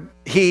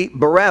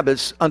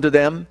Barabbas unto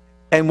them,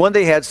 and when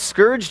they had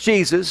scourged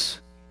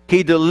Jesus,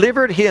 he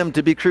delivered him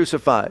to be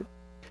crucified.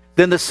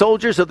 Then the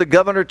soldiers of the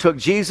governor took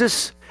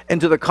Jesus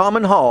into the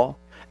common hall,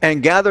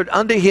 and gathered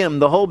unto him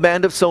the whole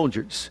band of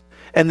soldiers.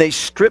 And they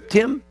stripped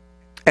him,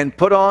 and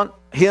put on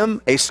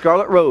him a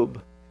scarlet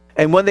robe.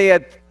 And when they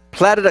had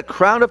platted a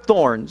crown of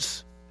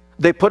thorns,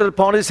 they put it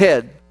upon his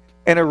head,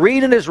 and a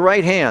reed in his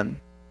right hand.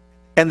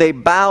 And they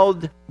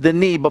bowed the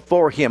knee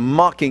before him,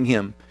 mocking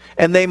him.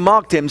 And they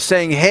mocked him,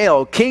 saying,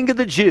 Hail, King of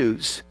the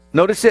Jews.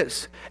 Notice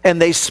this.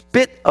 And they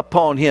spit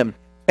upon him,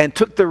 and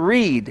took the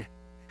reed,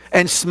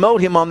 and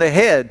smote him on the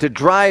head, to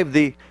drive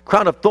the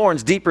crown of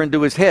thorns deeper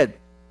into his head.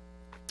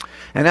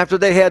 And after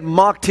they had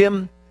mocked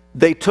him,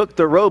 they took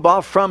the robe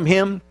off from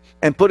him,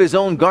 and put his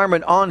own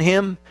garment on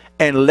him,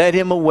 and led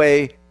him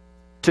away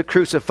to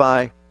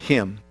crucify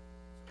him.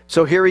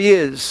 So here he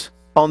is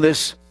on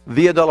this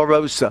Via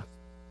Dolorosa.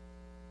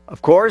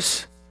 Of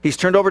course, he's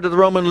turned over to the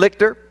Roman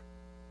lictor.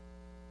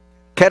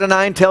 Cat o'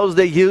 nine tails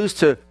they used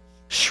to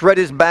shred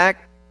his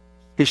back,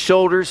 his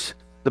shoulders,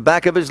 the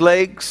back of his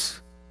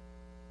legs,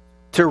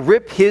 to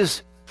rip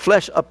his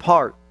flesh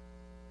apart,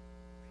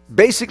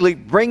 basically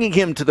bringing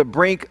him to the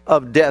brink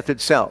of death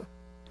itself.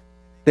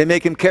 They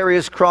make him carry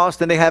his cross.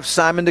 Then they have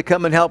Simon to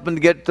come and help him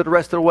to get to the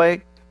rest of the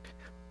way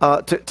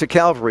to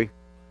Calvary.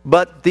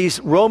 But these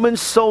Roman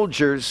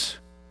soldiers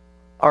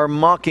are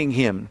mocking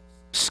him,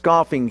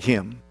 scoffing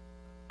him.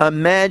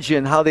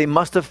 Imagine how they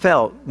must have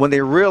felt when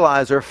they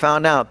realized or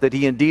found out that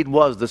he indeed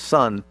was the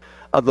Son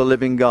of the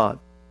living God.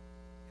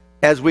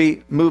 As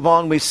we move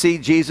on, we see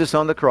Jesus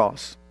on the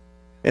cross.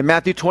 In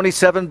Matthew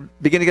 27,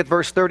 beginning at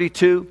verse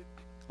 32,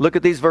 look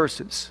at these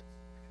verses.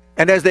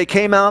 And as they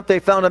came out, they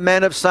found a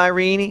man of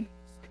Cyrene,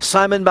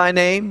 Simon by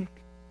name.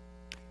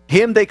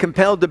 Him they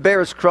compelled to bear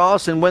his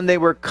cross, and when they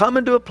were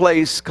come to a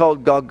place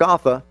called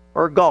Golgotha,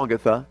 or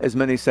Golgotha, as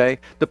many say,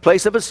 the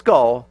place of a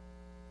skull,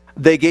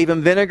 they gave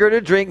him vinegar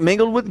to drink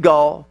mingled with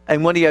gall,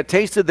 and when he had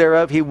tasted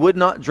thereof, he would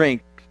not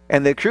drink.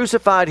 And they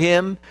crucified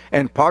him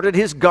and parted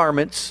his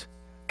garments,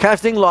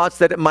 casting lots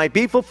that it might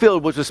be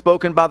fulfilled which was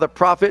spoken by the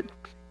prophet.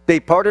 They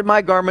parted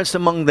my garments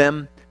among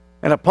them,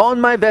 and upon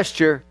my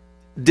vesture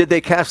did they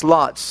cast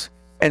lots.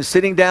 And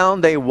sitting down,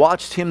 they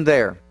watched him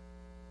there,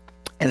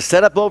 and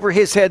set up over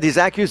his head his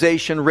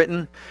accusation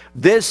written,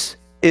 This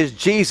is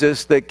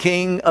Jesus, the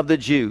King of the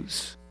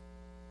Jews.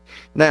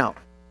 Now,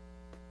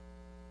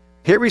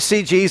 here we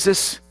see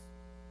Jesus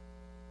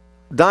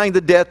dying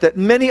the death that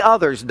many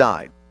others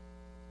died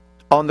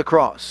on the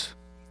cross.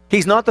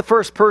 He's not the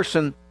first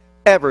person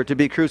ever to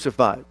be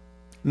crucified.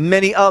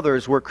 Many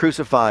others were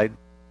crucified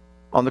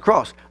on the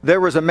cross.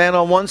 There was a man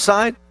on one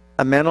side,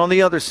 a man on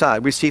the other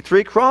side. We see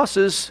 3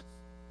 crosses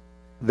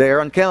there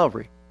on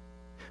Calvary.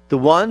 The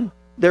one,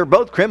 they're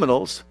both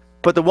criminals,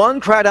 but the one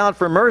cried out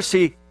for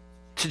mercy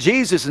to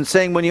Jesus and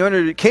saying, when you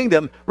enter the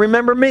kingdom,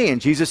 remember me. And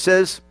Jesus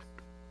says,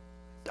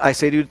 I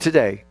say to you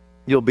today,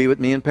 you'll be with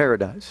me in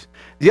paradise.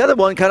 The other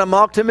one kind of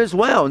mocked him as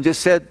well and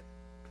just said,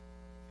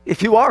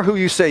 if you are who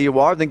you say you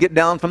are, then get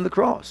down from the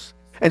cross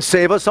and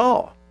save us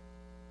all.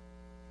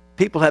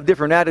 People have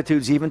different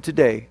attitudes even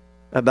today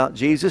about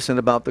Jesus and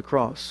about the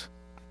cross.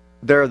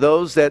 There are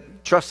those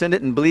that trust in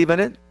it and believe in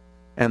it,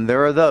 and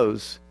there are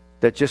those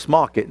that just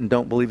mock it and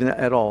don't believe in it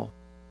at all.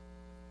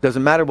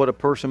 Doesn't matter what a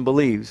person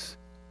believes.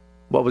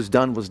 What was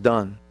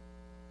done.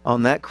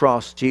 On that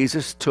cross,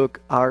 Jesus took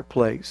our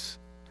place.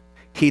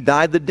 He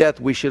died the death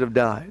we should have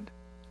died.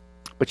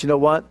 But you know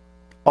what?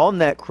 On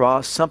that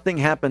cross, something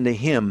happened to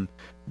him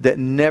that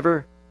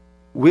never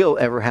will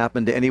ever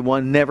happen to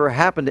anyone, never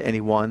happened to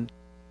anyone.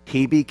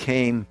 He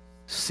became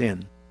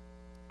sin.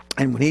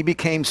 And when he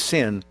became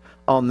sin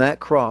on that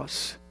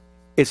cross,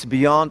 it's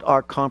beyond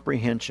our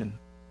comprehension.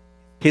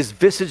 His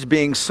visage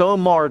being so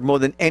marred more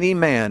than any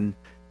man,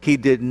 he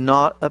did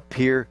not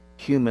appear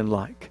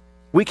human-like.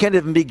 We can't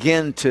even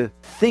begin to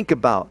think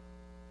about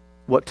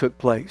what took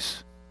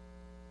place.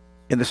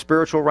 In the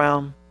spiritual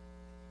realm,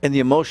 in the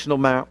emotional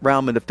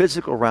realm, in the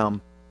physical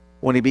realm,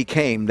 when he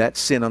became that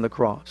sin on the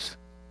cross.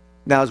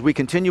 Now, as we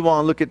continue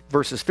on, look at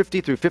verses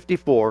 50 through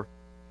 54,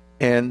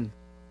 and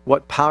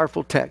what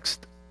powerful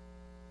text.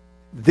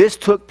 This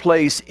took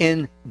place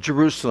in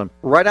Jerusalem,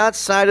 right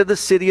outside of the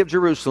city of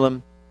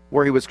Jerusalem,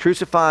 where he was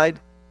crucified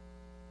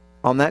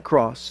on that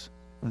cross.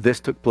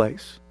 This took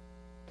place.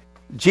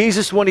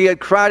 Jesus, when he had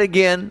cried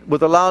again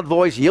with a loud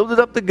voice, yielded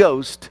up the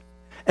ghost,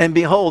 and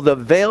behold, the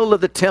veil of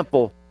the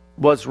temple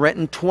was rent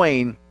in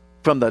twain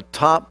from the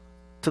top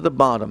to the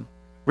bottom.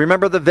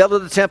 Remember, the veil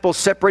of the temple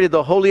separated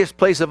the holiest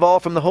place of all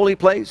from the holy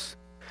place.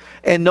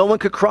 And no one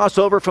could cross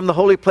over from the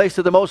holy place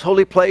to the most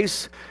holy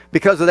place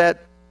because of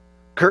that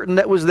curtain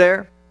that was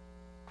there.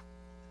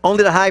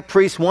 Only the high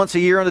priest once a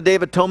year on the Day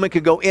of Atonement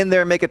could go in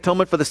there and make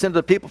atonement for the sins of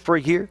the people for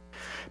a year.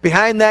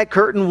 Behind that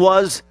curtain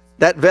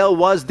that veil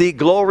was the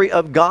glory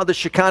of God, the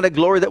Shekinah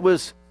glory that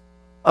was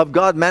of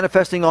God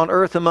manifesting on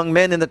earth among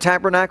men in the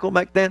tabernacle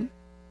back then.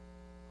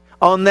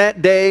 On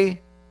that day,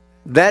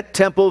 that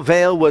temple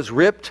veil was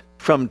ripped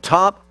from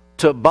top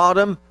to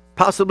bottom,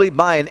 possibly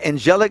by an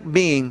angelic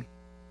being,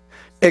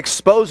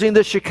 exposing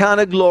the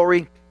Shekinah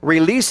glory,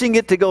 releasing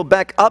it to go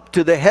back up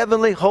to the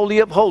heavenly holy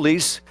of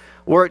holies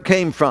where it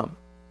came from.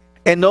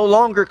 And no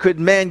longer could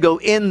man go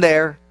in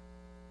there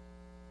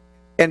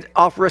and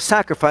offer a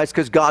sacrifice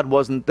because God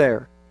wasn't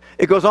there.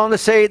 It goes on to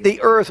say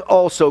the earth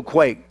also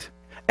quaked,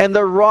 and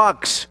the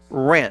rocks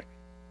rent,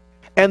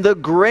 and the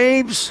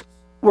graves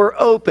were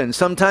open.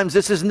 Sometimes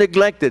this is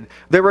neglected.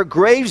 There were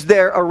graves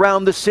there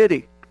around the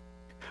city.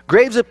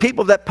 Graves of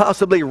people that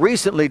possibly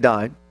recently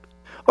died,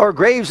 or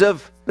graves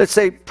of, let's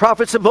say,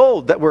 prophets of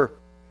old that were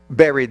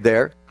buried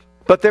there.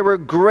 But there were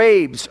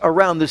graves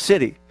around the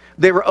city.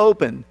 They were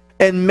open.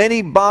 And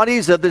many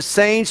bodies of the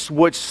saints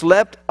which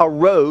slept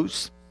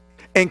arose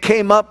and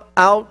came up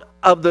out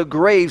of the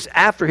graves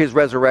after his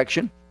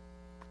resurrection,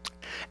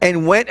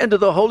 and went into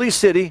the holy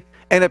city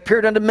and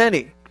appeared unto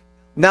many.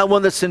 Now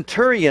when the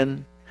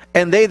centurion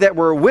and they that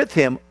were with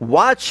him,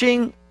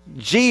 watching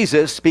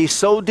Jesus be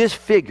so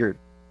disfigured,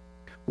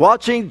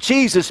 watching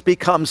Jesus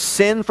become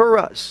sin for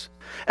us.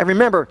 And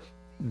remember,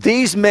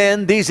 these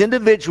men, these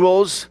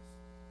individuals,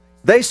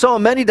 they saw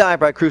many die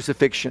by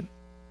crucifixion.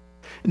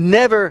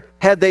 Never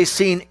had they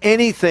seen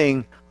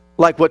anything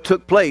like what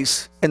took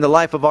place in the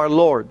life of our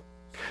Lord.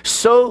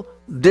 So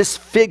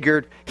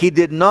disfigured. He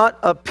did not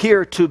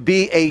appear to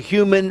be a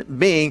human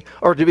being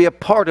or to be a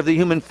part of the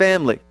human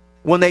family.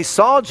 When they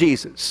saw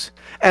Jesus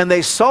and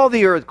they saw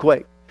the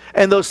earthquake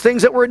and those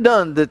things that were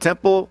done, the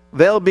temple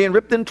veil being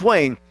ripped in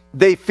twain,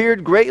 they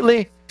feared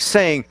greatly,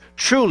 saying,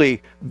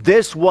 truly,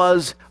 this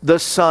was the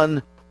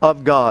Son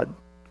of God.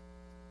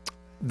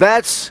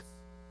 That's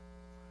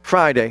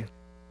Friday.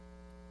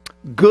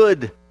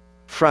 Good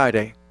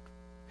Friday.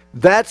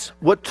 That's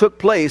what took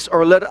place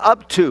or led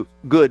up to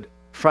Good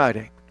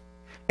Friday.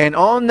 And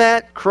on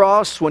that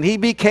cross, when he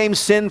became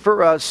sin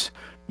for us,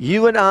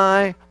 you and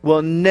I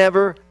will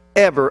never,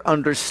 ever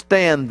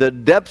understand the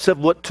depths of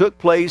what took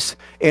place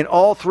in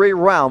all three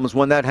realms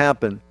when that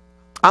happened.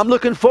 I'm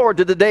looking forward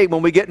to the day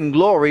when we get in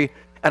glory,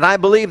 and I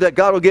believe that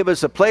God will give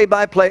us a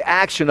play-by-play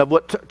action of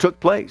what took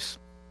place.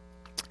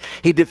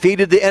 He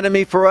defeated the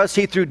enemy for us.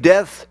 He, through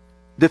death,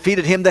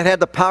 defeated him that had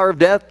the power of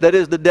death, that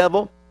is the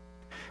devil.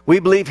 We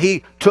believe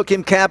he took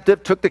him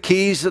captive, took the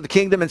keys of the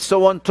kingdom and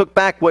so on, took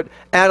back what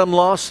Adam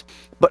lost.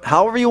 But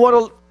however you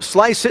want to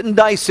slice it and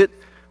dice it,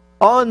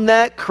 on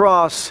that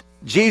cross,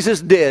 Jesus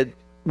did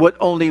what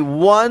only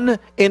one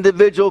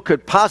individual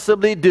could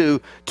possibly do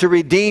to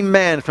redeem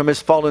man from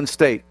his fallen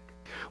state.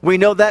 We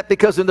know that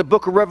because in the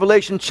book of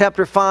Revelation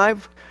chapter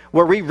 5,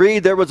 where we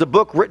read there was a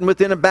book written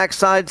within a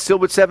backside,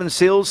 sealed with 7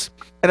 seals,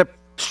 and a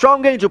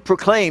strong angel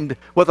proclaimed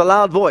with a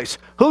loud voice,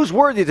 who's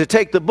worthy to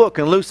take the book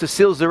and loose the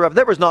seals thereof?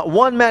 There was not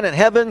one man in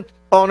heaven,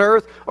 on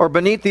earth, or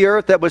beneath the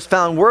earth that was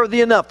found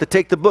worthy enough to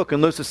take the book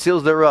and loose the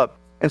seals thereof.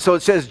 And so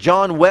it says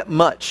John wept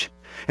much.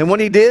 And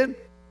when he did,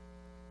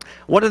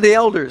 one of the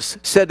elders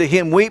said to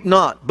him, weep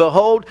not.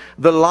 Behold,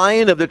 the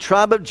Lion of the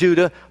tribe of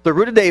Judah, the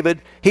root of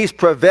David, he's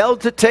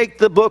prevailed to take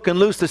the book and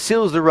loose the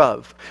seals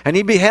thereof. And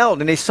he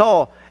beheld, and he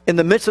saw in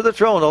the midst of the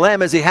throne a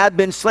lamb as he had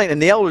been slain,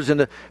 and the elders and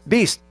the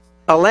beast,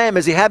 a lamb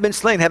as he had been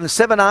slain, having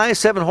 7 eyes,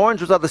 7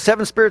 horns, which are the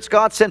 7 spirits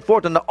God sent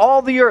forth unto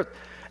all the earth.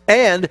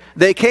 And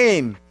they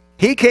came.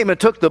 He came and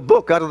took the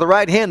book out of the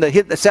right hand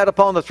that sat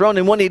upon the throne.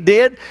 And when he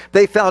did,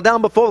 they fell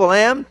down before the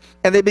Lamb,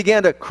 and they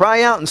began to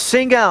cry out and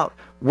sing out,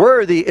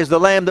 worthy is the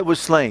Lamb that was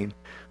slain.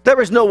 There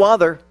was no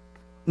other.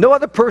 No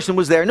other person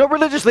was there. No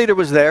religious leader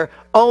was there.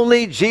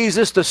 Only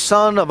Jesus, the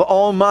Son of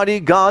Almighty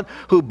God,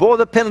 who bore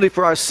the penalty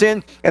for our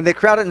sin. And they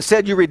cried out and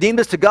said, you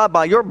redeemed us to God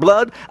by your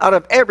blood out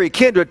of every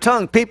kindred,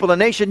 tongue, people, and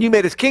nation. You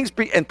made us kings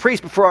and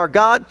priests before our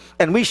God,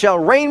 and we shall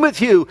reign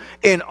with you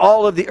in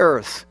all of the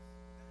earth.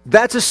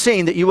 That's a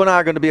scene that you and I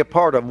are going to be a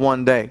part of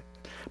one day.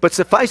 But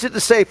suffice it to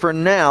say, for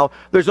now,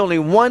 there's only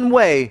one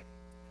way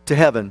to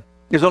heaven.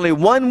 There's only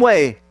one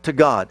way to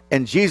God.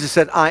 And Jesus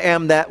said, I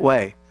am that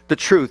way, the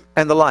truth,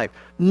 and the life.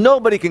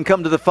 Nobody can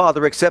come to the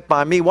Father except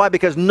by me. Why?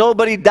 Because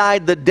nobody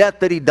died the death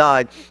that he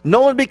died.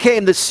 No one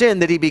became the sin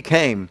that he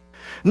became.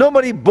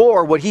 Nobody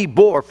bore what he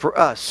bore for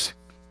us.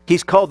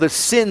 He's called the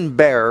sin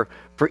bearer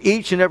for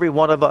each and every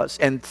one of us.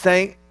 And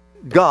thank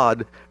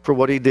God for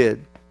what he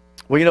did.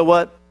 Well, you know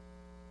what?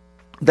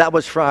 That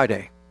was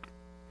Friday.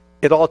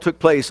 It all took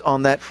place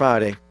on that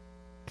Friday.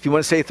 If you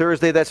want to say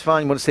Thursday, that's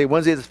fine. You want to say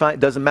Wednesday, that's fine.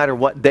 It doesn't matter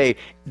what day.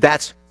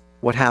 That's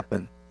what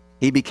happened.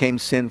 He became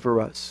sin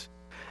for us.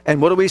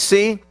 And what do we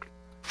see?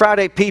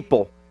 Friday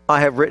people, I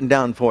have written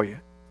down for you.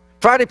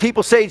 Friday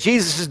people say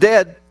Jesus is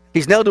dead.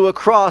 He's nailed to a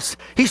cross.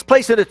 He's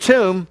placed in a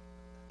tomb.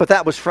 But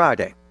that was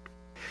Friday.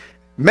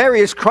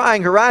 Mary is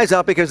crying her eyes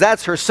out because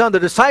that's her son. The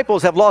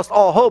disciples have lost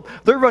all hope.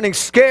 They're running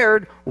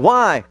scared.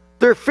 Why?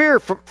 They're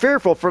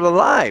fearful for their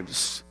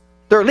lives.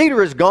 Their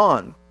leader is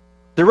gone.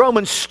 The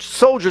Roman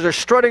soldiers are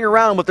strutting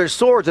around with their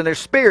swords and their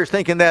spears,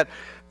 thinking that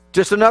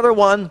just another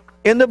one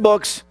in the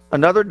books,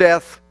 another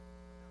death.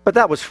 But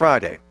that was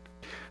Friday.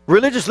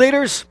 Religious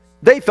leaders,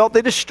 they felt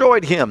they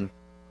destroyed him.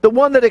 The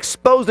one that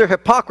exposed their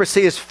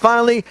hypocrisy is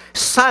finally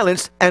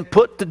silenced and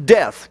put to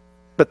death.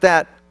 But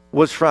that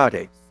was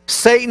Friday.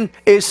 Satan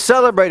is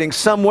celebrating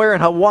somewhere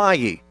in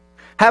Hawaii,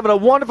 having a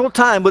wonderful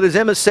time with his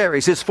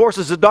emissaries, his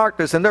forces of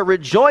darkness, and they're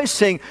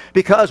rejoicing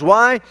because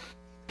why?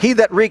 He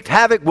that wreaked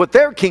havoc with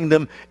their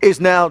kingdom is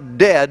now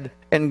dead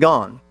and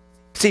gone.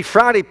 See,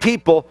 Friday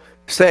people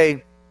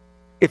say,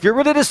 if you're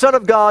really the Son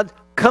of God,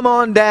 come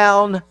on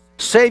down,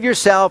 save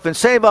yourself and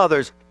save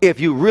others if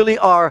you really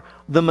are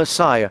the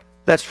Messiah.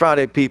 That's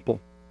Friday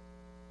people.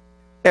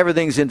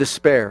 Everything's in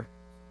despair,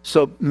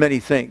 so many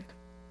think.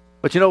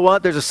 But you know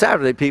what? There's a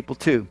Saturday people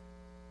too.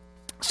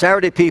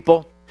 Saturday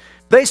people,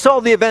 they saw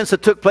the events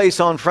that took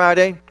place on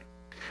Friday.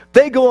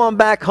 They go on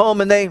back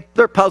home and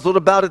they're puzzled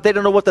about it. They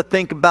don't know what to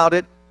think about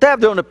it. They have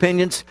their own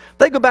opinions.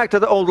 They go back to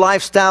the old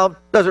lifestyle.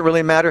 Doesn't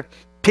really matter.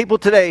 People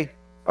today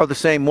are the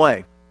same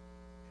way.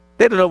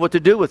 They don't know what to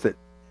do with it.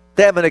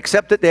 They haven't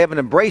accepted it. They haven't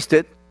embraced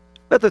it.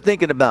 But they're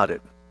thinking about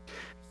it.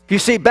 You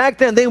see, back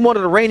then they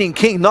wanted a reigning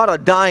king, not a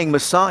dying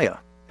Messiah.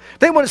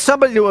 They wanted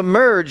somebody to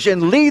emerge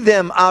and lead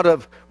them out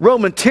of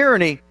Roman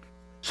tyranny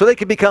so they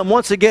could become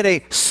once again a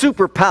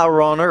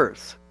superpower on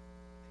earth.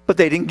 But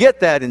they didn't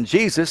get that in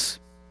Jesus.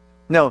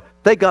 No,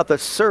 they got the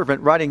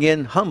servant riding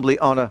in humbly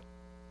on a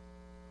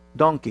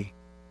donkey.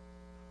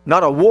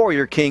 Not a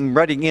warrior king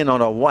riding in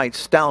on a white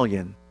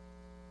stallion.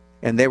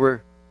 And they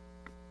were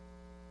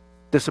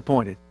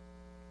disappointed.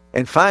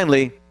 And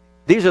finally,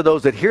 these are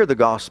those that hear the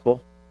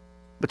gospel,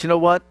 but you know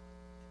what?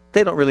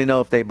 They don't really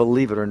know if they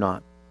believe it or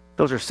not.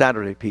 Those are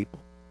Saturday people.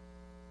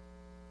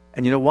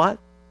 And you know what?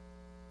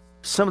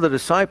 Some of the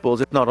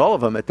disciples, if not all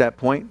of them at that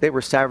point, they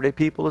were Saturday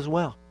people as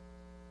well.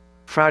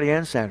 Friday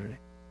and Saturday.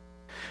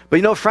 But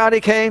you know, Friday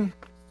came,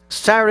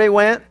 Saturday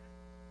went,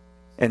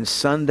 and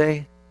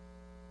Sunday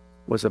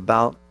was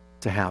about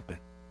to happen.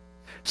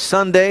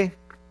 Sunday,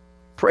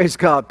 praise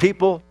God,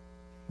 people,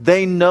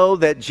 they know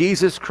that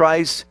Jesus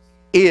Christ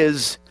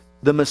is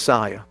the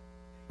Messiah.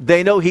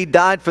 They know He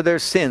died for their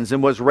sins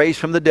and was raised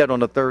from the dead on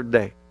the third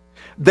day.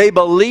 They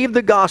believe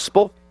the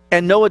gospel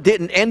and know it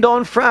didn't end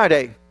on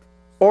Friday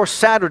or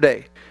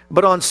Saturday,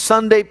 but on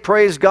Sunday,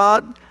 praise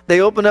God, they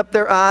opened up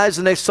their eyes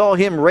and they saw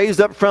Him raised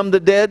up from the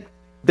dead.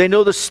 They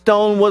know the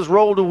stone was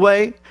rolled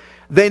away.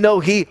 They know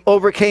He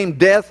overcame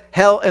death,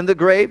 hell, and the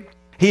grave.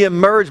 He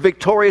emerged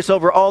victorious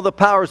over all the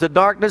powers of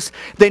darkness.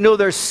 They know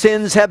their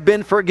sins have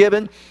been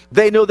forgiven.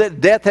 They know that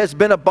death has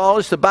been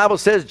abolished. The Bible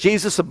says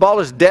Jesus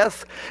abolished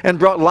death and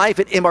brought life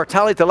and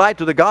immortality to light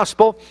through the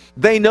gospel.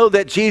 They know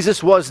that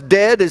Jesus was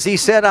dead. As He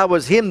said, I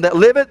was Him that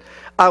liveth.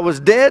 I was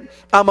dead.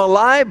 I'm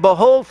alive.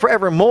 Behold,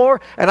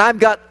 forevermore. And I've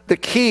got the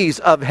keys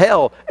of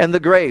hell and the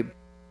grave.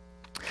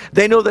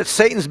 They know that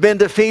Satan's been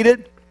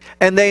defeated.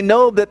 And they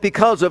know that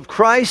because of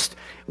Christ,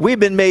 we've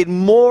been made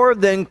more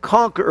than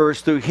conquerors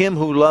through Him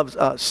who loves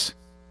us.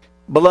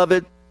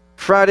 Beloved,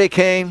 Friday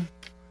came.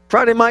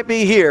 Friday might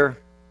be here,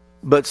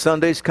 but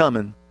Sunday's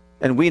coming.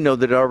 And we know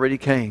that it already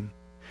came.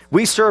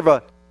 We serve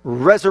a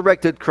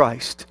resurrected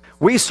Christ.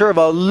 We serve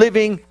a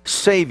living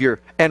Savior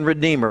and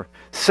Redeemer.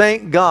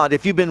 Thank God.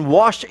 If you've been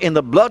washed in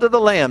the blood of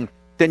the Lamb,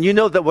 then you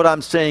know that what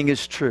I'm saying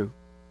is true.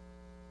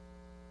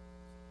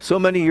 So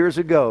many years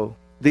ago,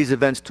 these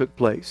events took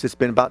place. It's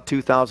been about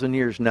 2,000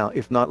 years now,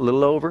 if not a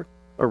little over,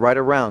 or right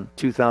around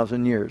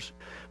 2,000 years.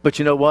 But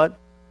you know what?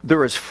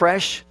 They're as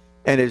fresh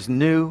and as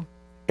new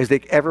as they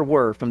ever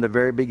were from the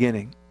very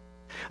beginning.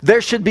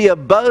 There should be a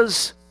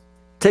buzz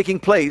taking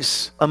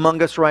place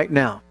among us right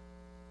now.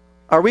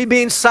 Are we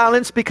being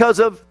silenced because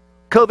of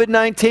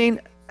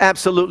COVID-19?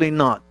 Absolutely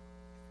not.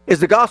 Is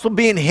the gospel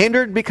being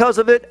hindered because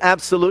of it?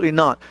 Absolutely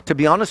not. To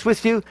be honest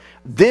with you,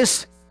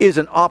 this is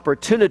an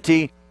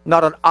opportunity,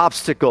 not an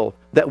obstacle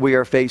that we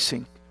are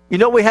facing. You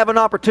know what we have an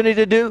opportunity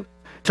to do?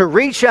 To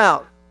reach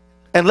out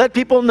and let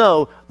people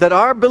know that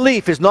our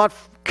belief is not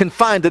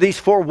confined to these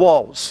four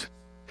walls.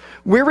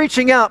 We're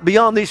reaching out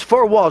beyond these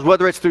four walls,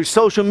 whether it's through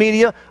social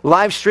media,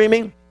 live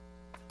streaming,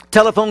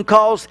 telephone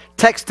calls,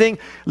 texting,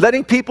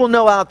 letting people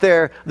know out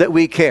there that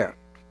we care.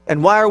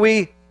 And why are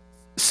we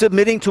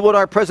submitting to what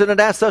our president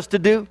asked us to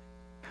do?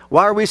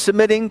 Why are we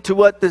submitting to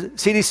what the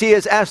CDC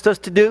has asked us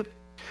to do?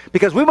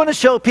 Because we want to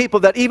show people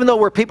that even though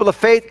we're people of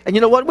faith, and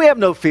you know what? We have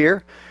no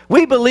fear.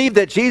 We believe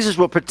that Jesus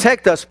will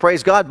protect us,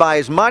 praise God, by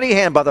His mighty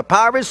hand, by the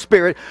power of His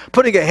Spirit,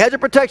 putting a hedge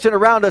of protection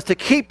around us to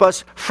keep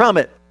us from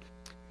it.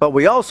 But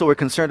we also are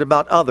concerned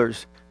about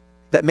others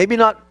that maybe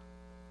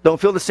don't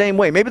feel the same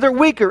way. Maybe they're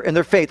weaker in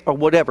their faith or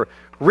whatever.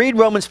 Read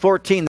Romans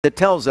 14 that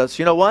tells us,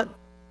 you know what?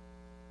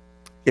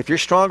 If you're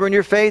stronger in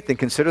your faith, then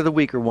consider the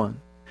weaker one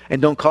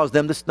and don't cause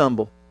them to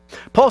stumble.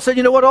 Paul said,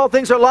 you know what? All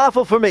things are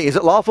lawful for me. Is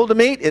it lawful to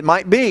meet? It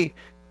might be.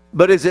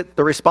 But is it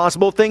the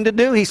responsible thing to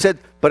do? He said,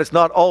 but it's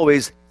not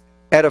always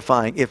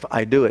edifying if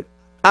I do it.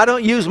 I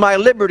don't use my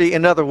liberty,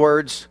 in other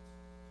words,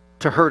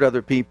 to hurt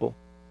other people.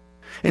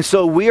 And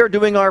so we are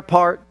doing our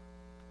part.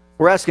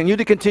 We're asking you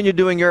to continue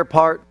doing your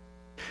part.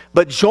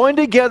 But join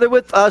together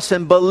with us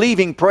in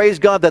believing, praise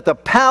God, that the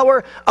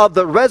power of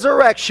the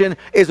resurrection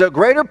is a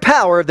greater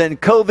power than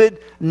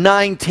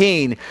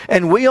COVID-19.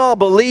 And we all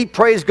believe,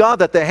 praise God,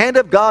 that the hand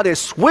of God is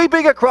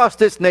sweeping across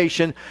this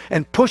nation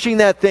and pushing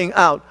that thing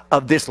out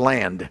of this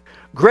land.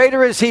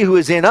 Greater is He who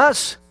is in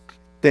us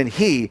than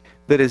he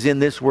that is in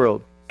this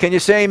world. Can you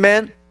say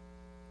amen?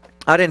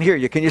 I didn't hear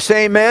you. Can you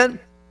say amen?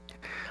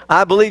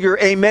 I believe you're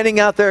amening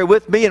out there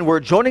with me, and we're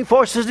joining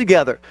forces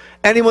together.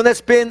 Anyone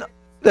that's been,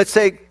 let's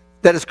say,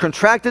 that has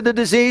contracted the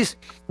disease,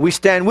 we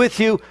stand with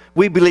you.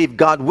 We believe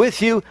God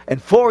with you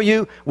and for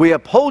you. We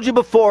uphold you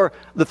before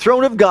the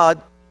throne of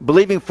God,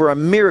 believing for a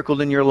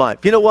miracle in your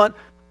life. You know what?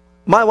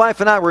 My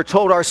wife and I were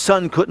told our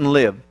son couldn't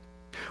live.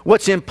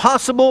 What's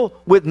impossible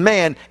with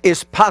man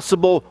is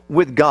possible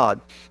with God.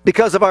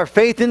 Because of our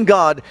faith in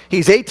God,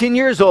 he's 18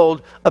 years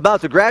old, about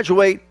to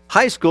graduate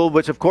high school,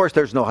 which of course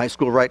there's no high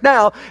school right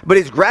now, but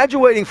he's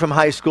graduating from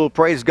high school,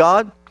 praise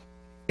God,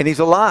 and he's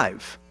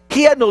alive.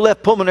 He had no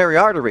left pulmonary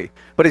artery,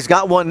 but he's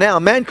got one now.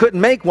 Man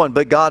couldn't make one,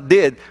 but God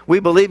did. We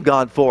believe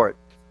God for it.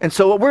 And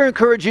so what we're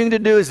encouraging you to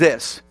do is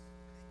this.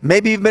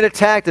 Maybe you've been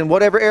attacked in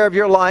whatever area of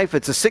your life.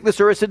 It's a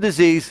sickness or it's a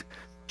disease.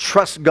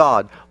 Trust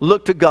God.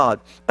 Look to God.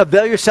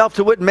 Avail yourself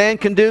to what man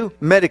can do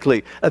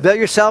medically. Avail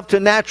yourself to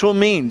natural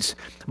means.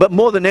 But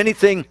more than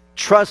anything,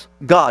 trust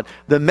God.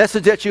 The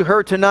message that you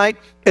heard tonight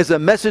is a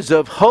message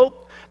of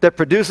hope that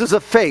produces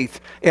a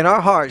faith in our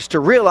hearts to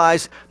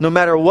realize no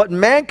matter what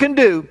man can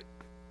do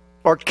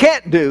or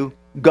can't do,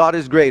 God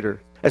is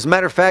greater. As a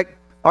matter of fact,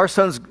 our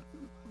son's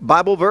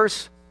Bible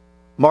verse,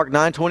 Mark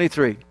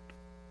 9:23.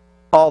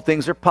 all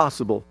things are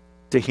possible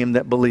to him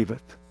that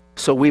believeth.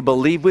 So we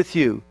believe with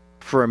you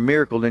for a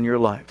miracle in your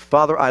life.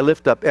 Father, I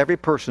lift up every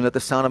person at the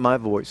sound of my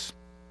voice.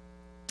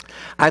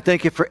 I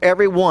thank you for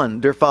everyone,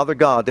 dear Father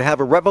God, to have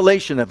a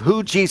revelation of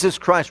who Jesus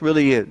Christ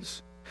really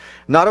is.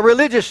 Not a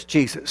religious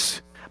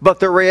Jesus, but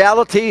the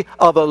reality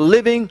of a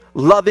living,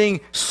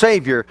 loving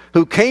Savior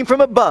who came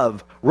from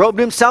above, robed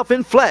himself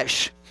in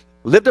flesh,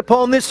 lived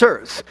upon this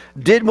earth,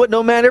 did what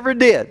no man ever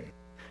did,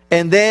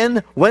 and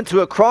then went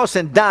to a cross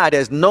and died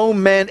as no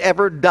man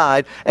ever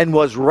died, and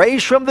was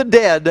raised from the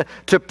dead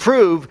to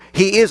prove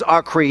he is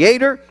our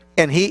Creator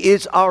and he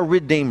is our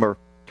Redeemer.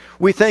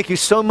 We thank you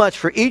so much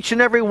for each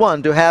and every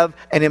one to have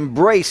and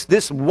embrace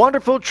this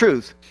wonderful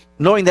truth,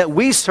 knowing that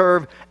we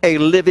serve a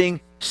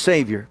living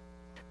Savior.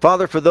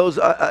 Father, for those,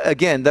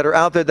 again, that are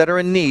out there that are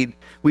in need,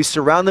 we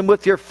surround them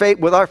with your faith,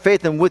 with our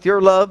faith and with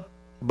your love,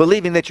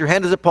 believing that your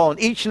hand is upon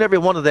each and every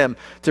one of them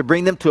to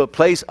bring them to a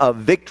place of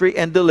victory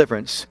and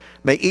deliverance.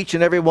 May each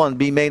and every one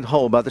be made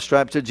whole by the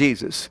stripes of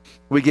Jesus.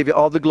 We give you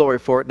all the glory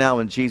for it now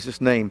in Jesus'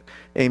 name.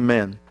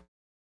 Amen.